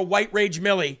 General White Rage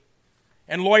Milley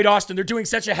and Lloyd Austin, they're doing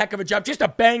such a heck of a job. Just a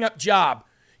bang-up job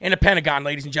in the Pentagon,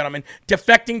 ladies and gentlemen.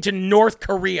 Defecting to North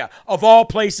Korea, of all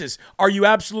places. Are you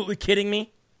absolutely kidding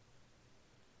me?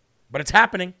 But it's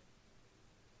happening.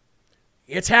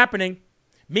 It's happening.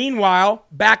 Meanwhile,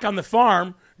 back on the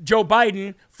farm, Joe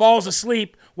Biden falls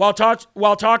asleep while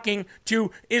talking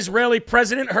to Israeli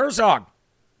President Herzog.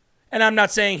 And I'm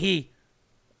not saying he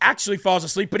actually falls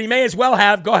asleep, but he may as well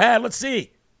have. Go ahead, let's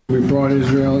see. We brought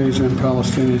Israelis and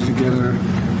Palestinians together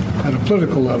at a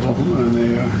political level,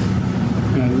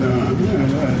 and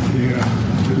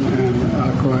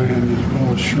Aqua and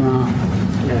Shram.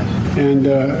 Yes. And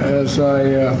as I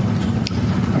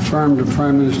affirmed the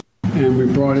Prime Minister, and we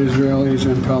brought Israelis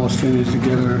and Palestinians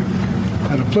together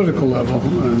at a political level,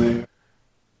 and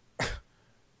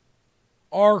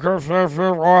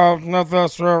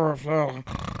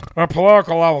a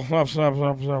political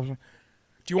level.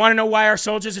 Do you want to know why our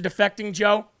soldiers are defecting,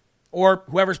 Joe? Or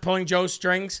whoever's pulling Joe's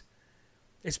strings?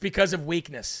 It's because of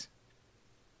weakness.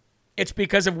 It's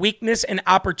because of weakness and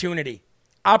opportunity.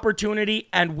 Opportunity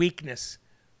and weakness.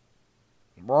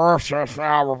 Oh,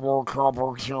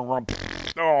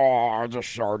 I just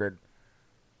shouted.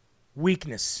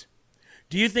 Weakness.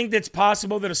 Do you think that's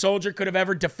possible that a soldier could have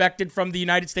ever defected from the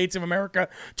United States of America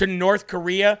to North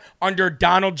Korea under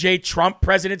Donald J. Trump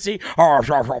presidency?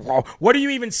 What are you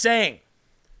even saying?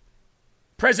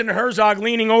 President Herzog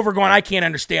leaning over going, I can't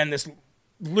understand this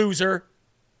loser.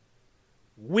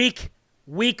 Weak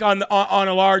on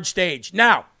a large stage.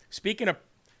 Now, speaking of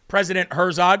President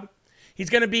Herzog, he's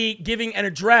going to be giving an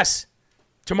address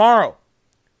tomorrow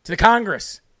to the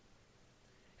Congress.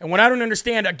 And what I don't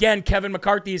understand, again, Kevin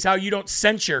McCarthy, is how you don't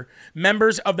censure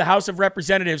members of the House of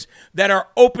Representatives that are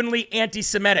openly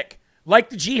anti-Semitic, like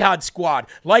the Jihaad Squad,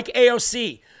 like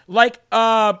AOC, like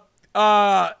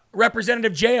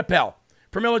Representative Jayapal,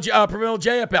 Pramila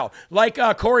Jayapal, like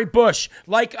Cori Bush,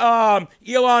 like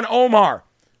Ilhan Omar,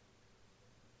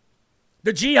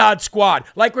 the Jihad Squad,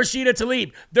 like Rashida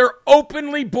Tlaib. They're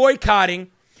openly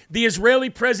boycotting the Israeli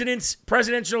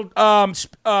presidential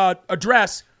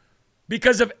address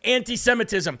because of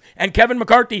anti-Semitism. And Kevin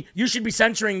McCarthy, you should be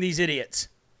censoring these idiots.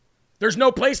 There's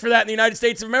no place for that in the United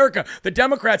States of America. The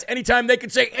Democrats, anytime they can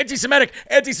say anti-Semitic,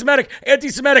 anti-Semitic,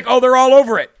 anti-Semitic, oh, they're all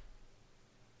over it.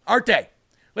 Aren't they?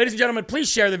 Ladies and gentlemen, please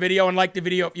share the video and like the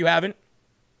video if you haven't.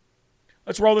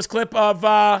 Let's roll this clip of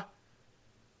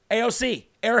AOC,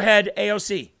 Airhead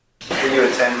AOC. Will you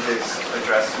attend his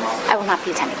address tomorrow? I will not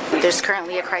be attending. There's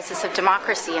currently a crisis of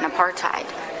democracy and apartheid.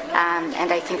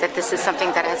 And I think that this is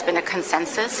something that has been a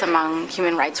consensus among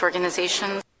human rights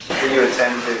organizations. Will you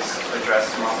attend his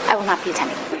address tomorrow? I will not be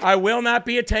attending. I will not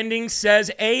be attending,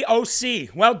 says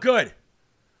AOC. Well, good.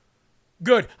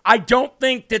 Good. I don't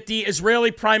think that the Israeli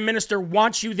Prime Minister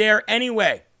wants you there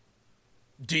anyway.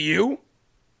 Do you?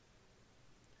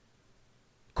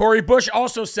 Cori Bush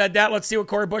also said that. Let's see what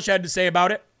Cori Bush had to say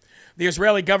about it. The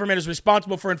Israeli government is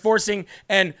responsible for enforcing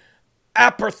an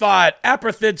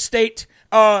apartheid state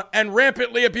and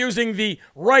rampantly abusing the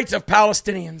rights of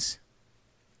Palestinians.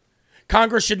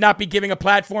 Congress should not be giving a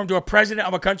platform to a president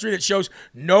of a country that shows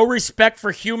no respect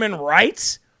for human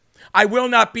rights. I will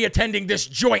not be attending this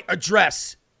joint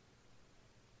address.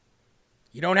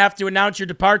 You don't have to announce your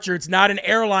departure. It's not an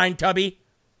airline, Tubby.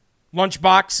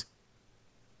 Lunchbox.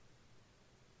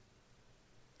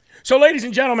 So, ladies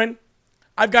and gentlemen,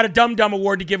 I've got a Dum Dum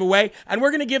Award to give away, and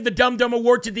we're going to give the Dum Dum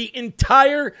Award to the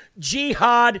entire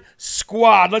Jihaad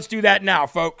squad. Let's do that now,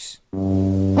 folks. There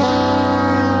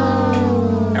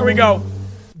we go.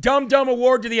 Dum Dum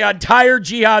Award to the entire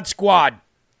Jihaad squad.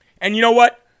 And you know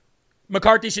what?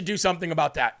 McCarthy should do something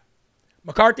about that.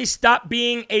 McCarthy, stop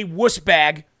being a wuss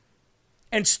bag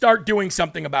and start doing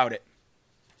something about it.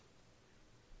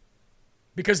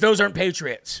 Because those aren't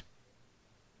patriots.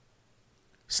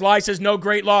 Sly says no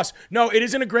great loss. No, it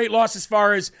isn't a great loss as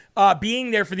far as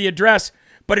being there for the address,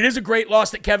 but it is a great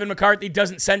loss that Kevin McCarthy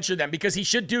doesn't censure them, because he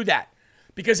should do that.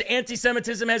 Because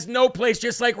anti-Semitism has no place,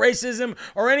 just like racism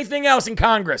or anything else in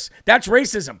Congress. That's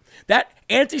racism. That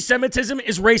anti-Semitism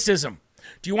is racism.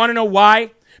 Do you want to know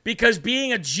why? Because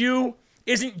being a Jew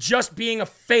isn't just being a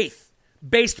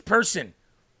faith-based person.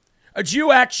 A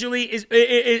Jew actually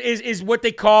is what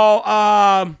they call,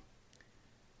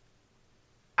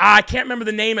 I can't remember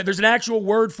the name. There's an actual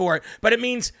word for it, but it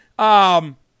means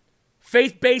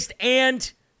faith-based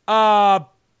and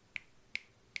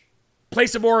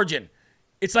place of origin.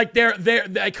 It's like they're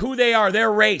like who they are,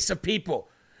 their race of people.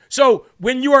 So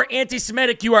when you are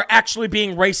anti-Semitic, you are actually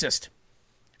being racist.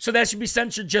 So that should be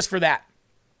censored just for that.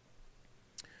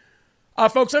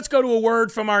 Folks, let's go to a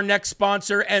word from our next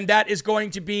sponsor, and that is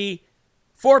going to be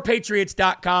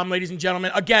forpatriots.com, ladies and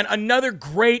gentlemen. Again, another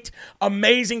great,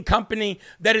 amazing company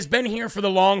that has been here for the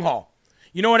long haul.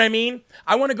 You know what I mean?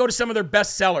 I want to go to some of their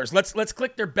best sellers. Let's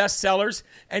click their best sellers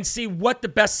and see what the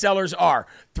best sellers are.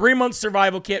 3-month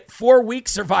survival kit, 4-week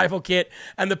survival kit,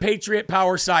 and the Patriot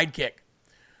Power Sidekick.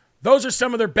 Those are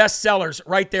some of their best sellers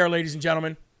right there, ladies and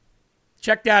gentlemen.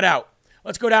 Check that out.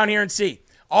 Let's go down here and see.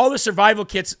 All the survival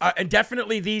kits, and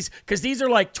definitely these, because these are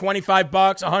like $25,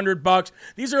 $100.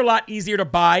 These are a lot easier to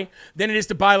buy than it is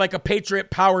to buy like a Patriot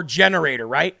Power generator,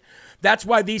 right? That's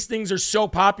why these things are so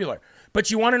popular. But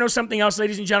you want to know something else,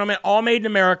 ladies and gentlemen? All made in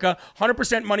America,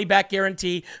 100% money back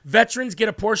guarantee. Veterans get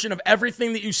a portion of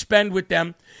everything that you spend with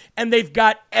them. And they've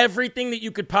got everything that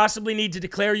you could possibly need to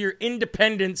declare your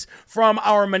independence from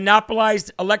our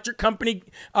monopolized electric company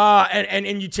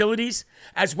and utilities,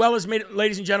 as well as,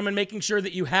 ladies and gentlemen, making sure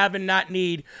that you have and not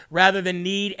need rather than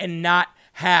need and not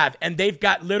have. And they've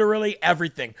got literally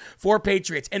everything for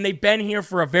Patriots. And they've been here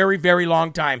for a very, very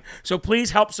long time. So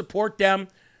please help support them.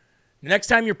 The next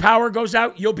time your power goes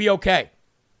out, you'll be okay.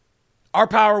 Our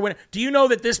power went. Do you know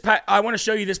that I want to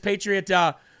show you this Patriot,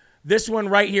 this one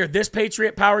right here, this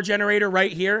Patriot Power generator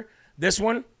right here, this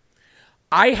one.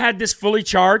 I had this fully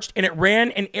charged, and it ran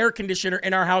an air conditioner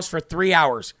in our house for 3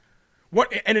 hours.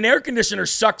 And an air conditioner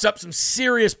sucks up some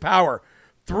serious power.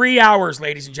 3 hours,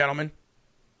 ladies and gentlemen.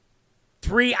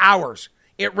 3 hours.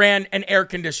 It ran an air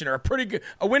conditioner,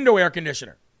 a window air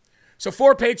conditioner. So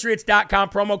forpatriots.com,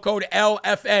 promo code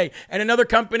LFA. And another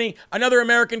company, another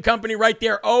American company right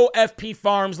there, OFP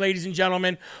Farms, ladies and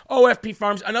gentlemen. OFP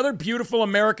Farms, another beautiful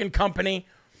American company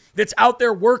that's out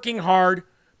there working hard,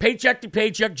 paycheck to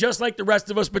paycheck, just like the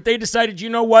rest of us. But they decided, you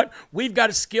know what? We've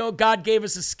got a skill. God gave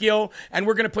us a skill, and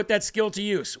we're going to put that skill to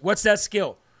use. What's that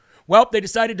skill? Well, they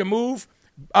decided to move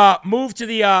to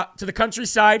the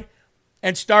countryside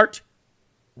and start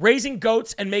raising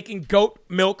goats and making goat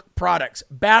milk products,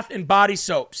 bath and body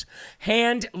soaps,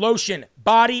 hand lotion,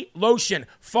 body lotion,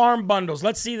 farm bundles.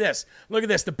 Let's see this. Look at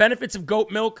this. The benefits of goat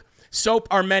milk soap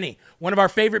are many. One of our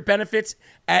favorite benefits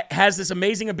has this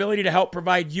amazing ability to help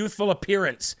provide youthful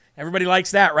appearance. Everybody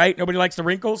likes that, right? Nobody likes the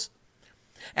wrinkles?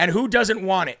 And who doesn't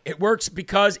want it? It works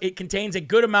because it contains a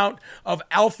good amount of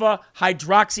alpha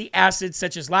hydroxy acids,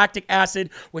 such as lactic acid,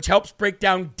 which helps break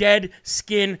down dead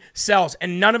skin cells.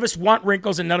 And none of us want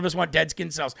wrinkles, and none of us want dead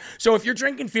skin cells. So if you're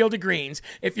drinking Field of Greens,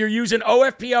 if you're using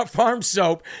OFP Out Farm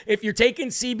soap, if you're taking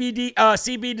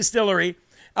CB Distillery,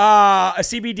 a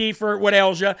CBD for what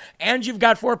ails you, and you've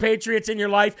got 4 Patriots in your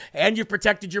life, and you've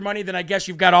protected your money, then I guess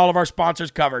you've got all of our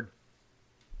sponsors covered.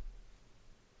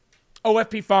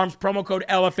 OFP Farms, promo code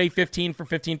LFA15 for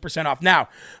 15% off. Now,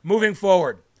 moving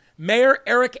forward, Mayor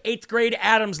Eric 8th Grade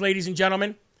Adams, ladies and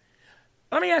gentlemen.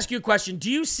 Let me ask you a question. Do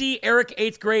you see Eric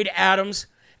 8th Grade Adams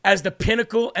as the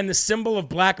pinnacle and the symbol of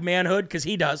black manhood? Because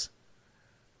he does.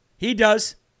 He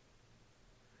does.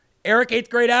 Eric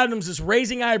 8th Grade Adams is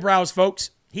raising eyebrows,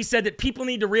 folks. He said that people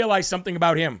need to realize something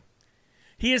about him.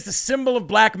 He is the symbol of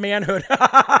black manhood.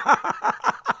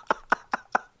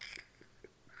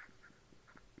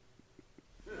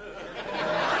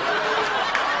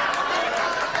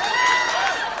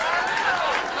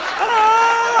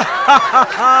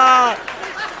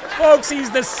 Folks,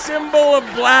 he's the symbol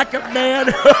of black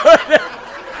manhood.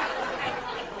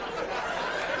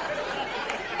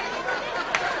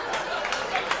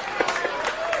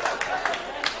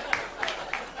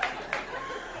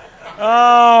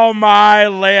 Oh, my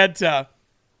Lanta.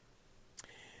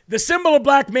 The symbol of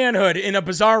black manhood in a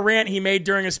bizarre rant he made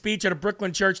during a speech at a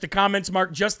Brooklyn church. The comments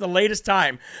mark just the latest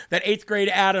time that 8th grade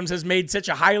Adams has made such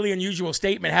a highly unusual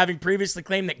statement, having previously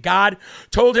claimed that God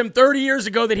told him 30 years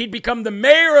ago that he'd become the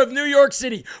mayor of New York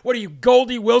City. What are you,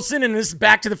 Goldie Wilson, and this is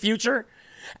Back to the Future?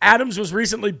 Adams was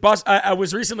recently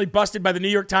busted by the New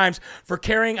York Times for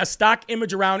carrying a stock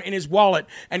image around in his wallet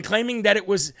and claiming that it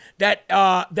was that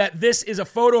this is a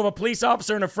photo of a police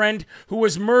officer and a friend who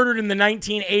was murdered in the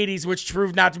 1980s, which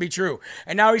proved not to be true.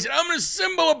 And now he said, "I'm a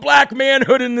symbol of black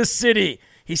manhood in the city,"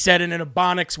 he said in an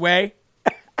Ebonics way.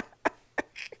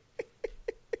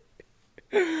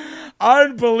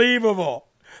 Unbelievable.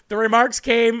 The remarks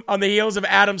came on the heels of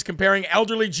Adams comparing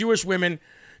elderly Jewish women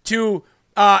to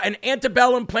an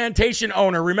antebellum plantation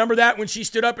owner. Remember that when she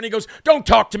stood up and he goes, "Don't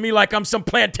talk to me like I'm some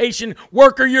plantation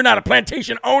worker. You're not a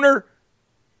plantation owner."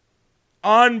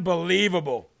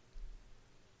 Unbelievable.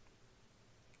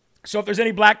 So if there's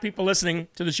any black people listening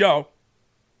to the show,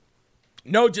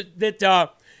 know that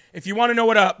if you want to know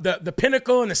what the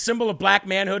pinnacle and the symbol of black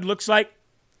manhood looks like,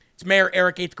 it's Mayor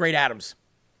Eric 8th grade Adams.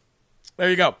 There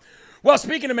you go. Well,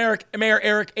 speaking of Mayor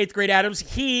Eric 8th grade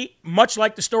Adams, he, much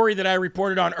like the story that I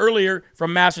reported on earlier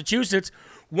from Massachusetts,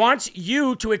 wants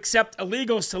you to accept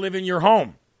illegals to live in your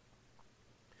home.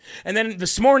 And then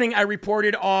this morning I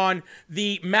reported on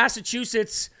the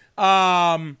Massachusetts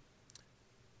Family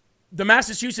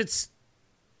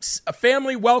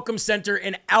Welcome Center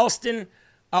in Alston,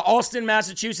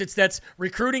 Massachusetts, that's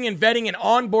recruiting and vetting and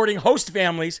onboarding host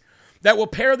families that will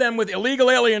pair them with illegal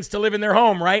aliens to live in their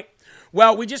home, right?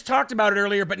 Well, we just talked about it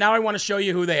earlier, but now I want to show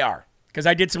you who they are because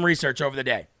I did some research over the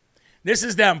day. This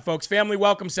is them, folks, Family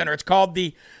Welcome Center. It's called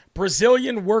the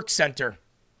Brazilian Work Center.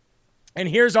 And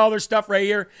here's all their stuff right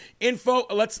here. Info,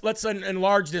 let's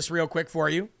enlarge this real quick for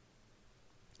you.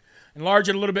 Enlarge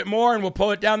it a little bit more, and we'll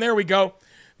pull it down. There we go.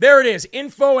 There it is,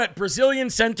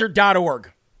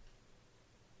 info@braziliancenter.org.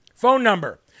 Phone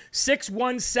number,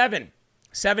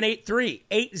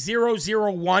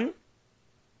 617-783-8001.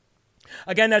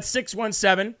 Again, that's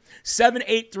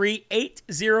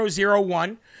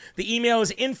 617-783-8001. The email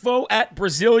is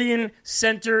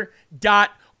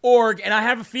info@braziliancenter.org. And I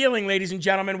have a feeling, ladies and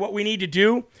gentlemen, what we need to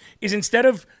do is instead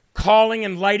of calling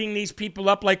and lighting these people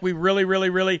up like we really, really,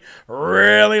 really,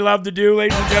 really love to do,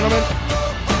 ladies and gentlemen,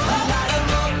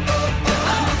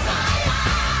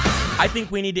 I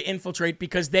think we need to infiltrate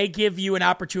because they give you an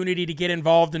opportunity to get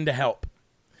involved and to help.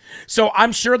 So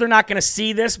I'm sure they're not going to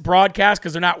see this broadcast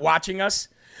because they're not watching us.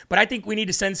 But I think we need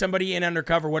to send somebody in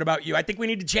undercover. What about you? I think we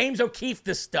need to James O'Keefe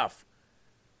this stuff.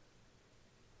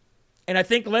 And I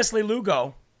think Leslie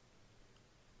Lugo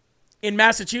in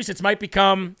Massachusetts might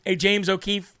become a James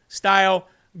O'Keefe-style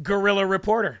guerrilla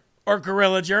reporter or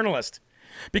guerrilla journalist.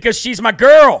 Because she's my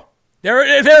girl. There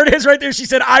it is right there. She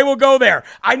said, "I will go there."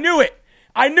 I knew it.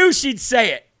 I knew she'd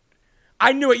say it.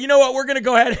 I knew it. You know what? We're going to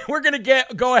go ahead. We're going to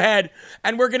go ahead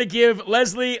and we're going to give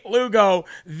Leslie Lugo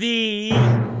the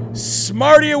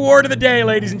Smarty Award of the day,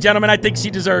 ladies and gentlemen. I think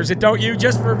she deserves it, don't you?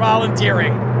 Just for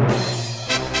volunteering.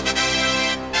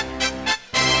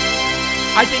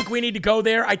 I think we need to go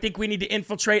there. I think we need to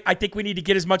infiltrate. I think we need to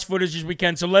get as much footage as we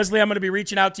can. So, Leslie, I'm going to be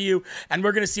reaching out to you, and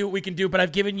we're going to see what we can do. But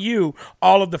I've given you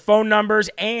all of the phone numbers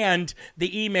and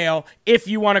the email if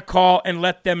you want to call and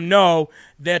let them know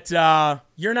that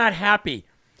you're not happy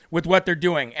with what they're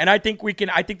doing. And I think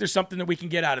there's something that we can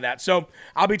get out of that. So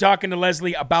I'll be talking to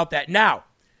Leslie about that. Now,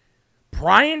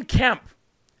 Brian Kemp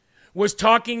was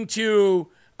talking to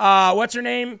what's her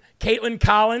name? Caitlin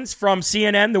Collins from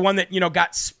CNN, the one that,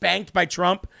 got spanked by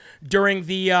Trump during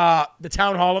the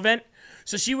town hall event.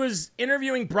 So she was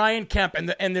interviewing Brian Kemp, and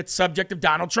the subject of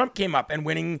Donald Trump came up and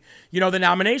winning, the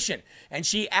nomination. And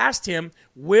she asked him,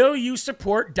 will you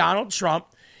support Donald Trump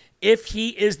if he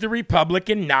is the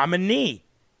Republican nominee?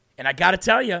 And I got to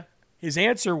tell you, his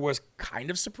answer was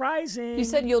kind of surprising. You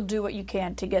said you'll do what you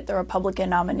can to get the Republican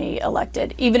nominee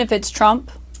elected, even if it's Trump?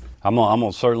 I'm going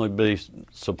to certainly be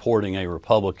supporting a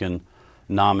Republican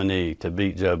nominee to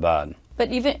beat Joe Biden.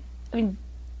 But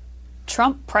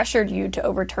Trump pressured you to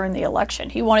overturn the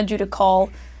election. He wanted you to call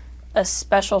a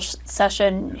special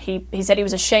session. He said he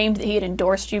was ashamed that he had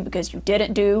endorsed you because you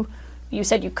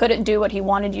said you couldn't do what he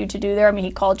wanted you to do there.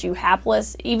 He called you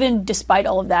hapless. Even despite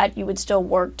all of that, you would still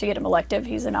work to get him elected if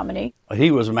he's the nominee.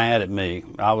 He was mad at me.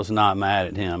 I was not mad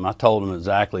at him. I told him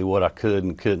exactly what I could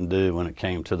and couldn't do when it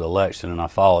came to the election, and I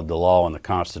followed the law and the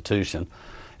Constitution.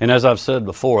 And as I've said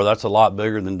before, that's a lot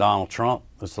bigger than Donald Trump.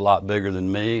 It's a lot bigger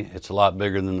than me. It's a lot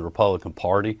bigger than the Republican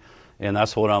Party. And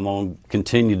that's what I'm going to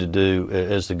continue to do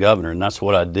as the governor. And that's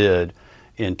what I did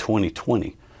in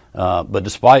 2020. But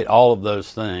despite all of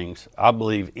those things, I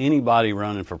believe anybody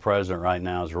running for president right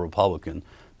now is a Republican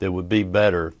that would be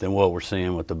better than what we're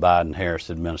seeing with the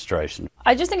Biden-Harris administration.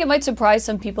 I just think it might surprise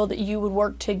some people that you would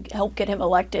work to help get him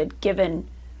elected, given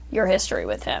your history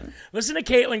with him. Listen to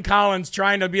Caitlin Collins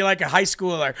trying to be like a high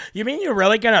schooler. You mean you're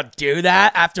really going to do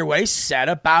that after what he said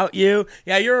about you?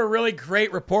 Yeah, you're a really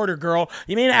great reporter, girl.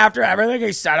 You mean after everything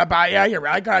he said about you, you're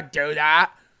really going to do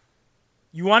that?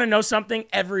 You want to know something?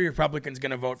 Every Republican's going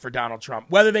to vote for Donald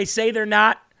Trump. Whether they say they're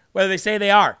not, whether they say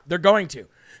they are, they're going to.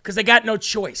 Because they got no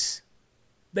choice.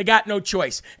 They got no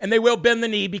choice. And they will bend the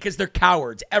knee because they're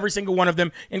cowards. Every single one of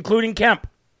them, including Kemp.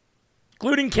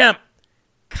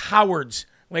 Cowards,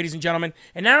 ladies and gentlemen.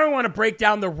 And now I want to break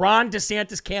down the Ron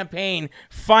DeSantis campaign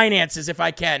finances, if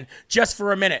I can, just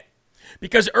for a minute.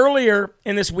 Because earlier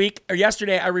in this week, or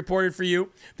yesterday, I reported for you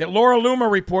that Laura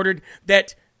Loomer reported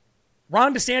that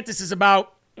Ron DeSantis is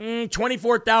about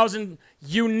 24,000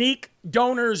 unique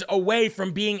donors away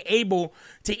from being able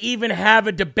to even have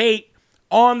a debate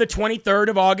on the 23rd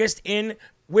of August in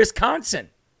Wisconsin.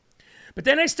 But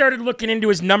then I started looking into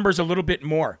his numbers a little bit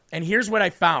more. And here's what I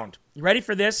found. You ready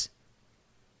for this?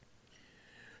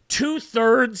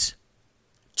 Two-thirds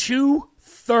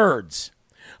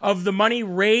of the money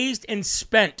raised and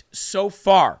spent so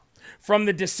far from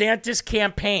the DeSantis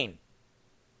campaign.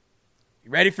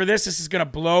 You ready for this? This is going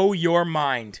to blow your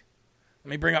mind. Let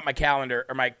me bring up my calendar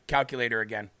or my calculator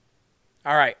again.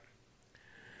 All right.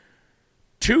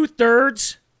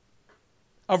 2/3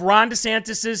 of Ron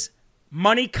DeSantis's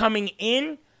money coming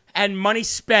in and money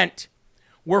spent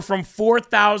were from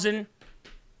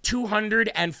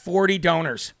 4,240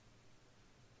 donors.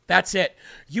 That's it.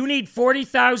 You need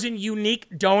 40,000 unique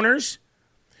donors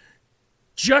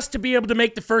just to be able to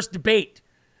make the first debate.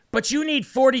 But you need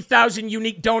 40,000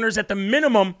 unique donors at the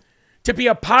minimum to be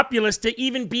a populist to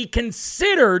even be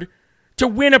considered to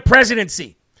win a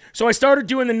presidency. So I started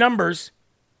doing the numbers.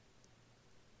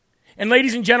 And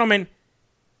ladies and gentlemen,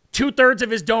 2/3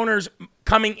 of his donors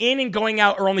coming in and going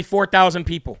out are only 4,000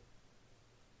 people.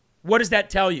 What does that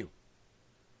tell you?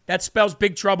 That spells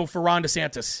big trouble for Ron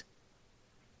DeSantis.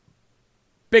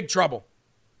 Big trouble.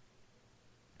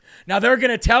 Now they're going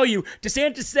to tell you,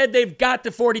 DeSantis said they've got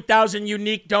the 40,000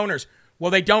 unique donors. Well,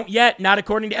 they don't yet, not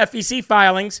according to FEC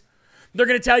filings. They're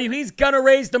going to tell you he's going to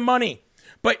raise the money.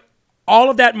 But all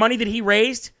of that money that he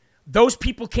raised, those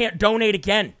people can't donate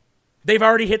again. They've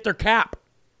already hit their cap.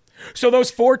 So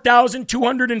those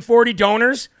 4,240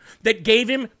 donors that gave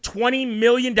him $20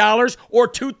 million, or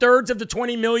 2/3 of the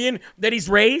 $20 million that he's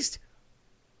raised,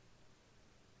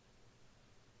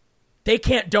 they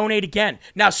can't donate again.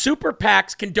 Now, super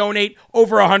PACs can donate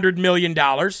over $100 million,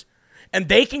 and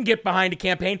they can get behind a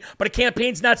campaign, but a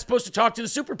campaign's not supposed to talk to the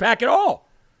super PAC at all.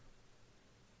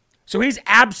 So he's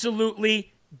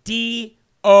absolutely DOA,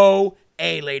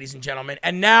 ladies and gentlemen.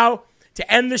 And now,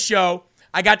 to end the show,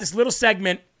 I got this little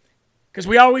segment, because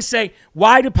we always say,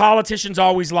 why do politicians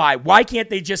always lie? Why can't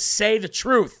they just say the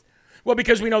truth? Well,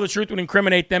 because we know the truth would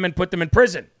incriminate them and put them in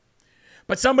prison.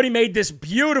 But somebody made this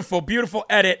beautiful, beautiful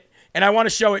edit, and I want to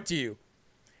show it to you.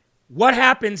 What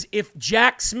happens if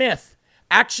Jack Smith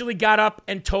actually got up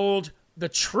and told the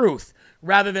truth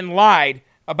rather than lied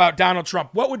about Donald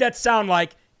Trump? What would that sound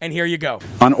like? And here you go.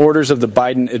 On orders of the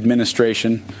Biden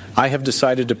administration, I have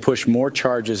decided to push more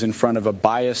charges in front of a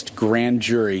biased grand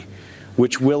jury,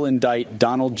 which will indict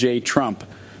Donald J. Trump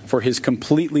for his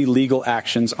completely legal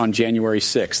actions on January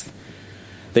 6th.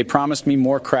 They promised me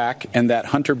more crack and that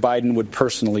Hunter Biden would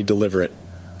personally deliver it.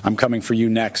 I'm coming for you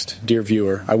next, dear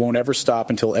viewer. I won't ever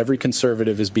stop until every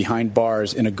conservative is behind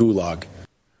bars in a gulag.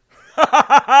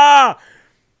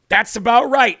 That's about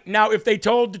right. Now, if they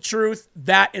told the truth,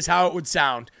 that is how it would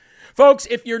sound. Folks,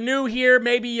 if you're new here,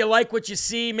 maybe you like what you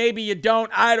see, maybe you don't,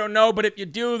 I don't know. But if you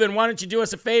do, then why don't you do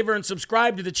us a favor and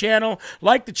subscribe to the channel,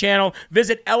 like the channel,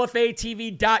 visit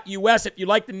lfatv.us. If you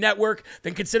like the network,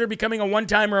 then consider becoming a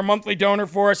one-time or a monthly donor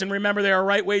for us. And remember, there are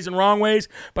right ways and wrong ways,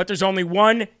 but there's only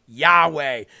one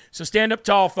Yahweh. So stand up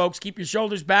tall, folks. Keep your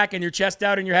shoulders back and your chest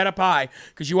out and your head up high,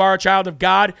 because you are a child of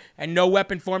God, and no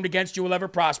weapon formed against you will ever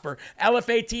prosper.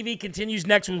 LFA TV continues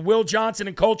next with Will Johnson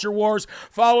and Culture Wars,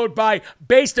 followed by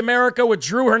Based America with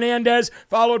Drew Hernandez,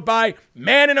 followed by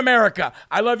Man in America.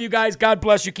 I love you guys. God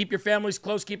bless you. Keep your families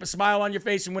close. Keep a smile on your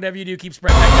face, and whatever you do, keep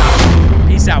spreading that gospel.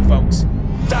 Peace out, folks.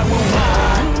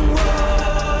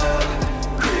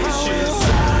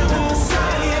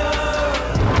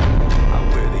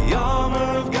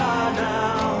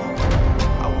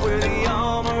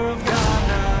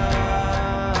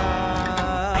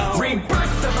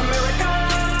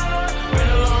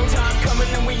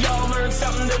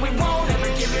 Something that we won't ever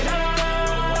give it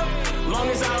up. Long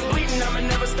as I'm bleeding, I'ma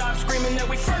never stop. screaming that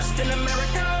we first in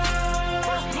America.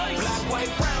 First place. Black,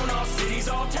 white, brown,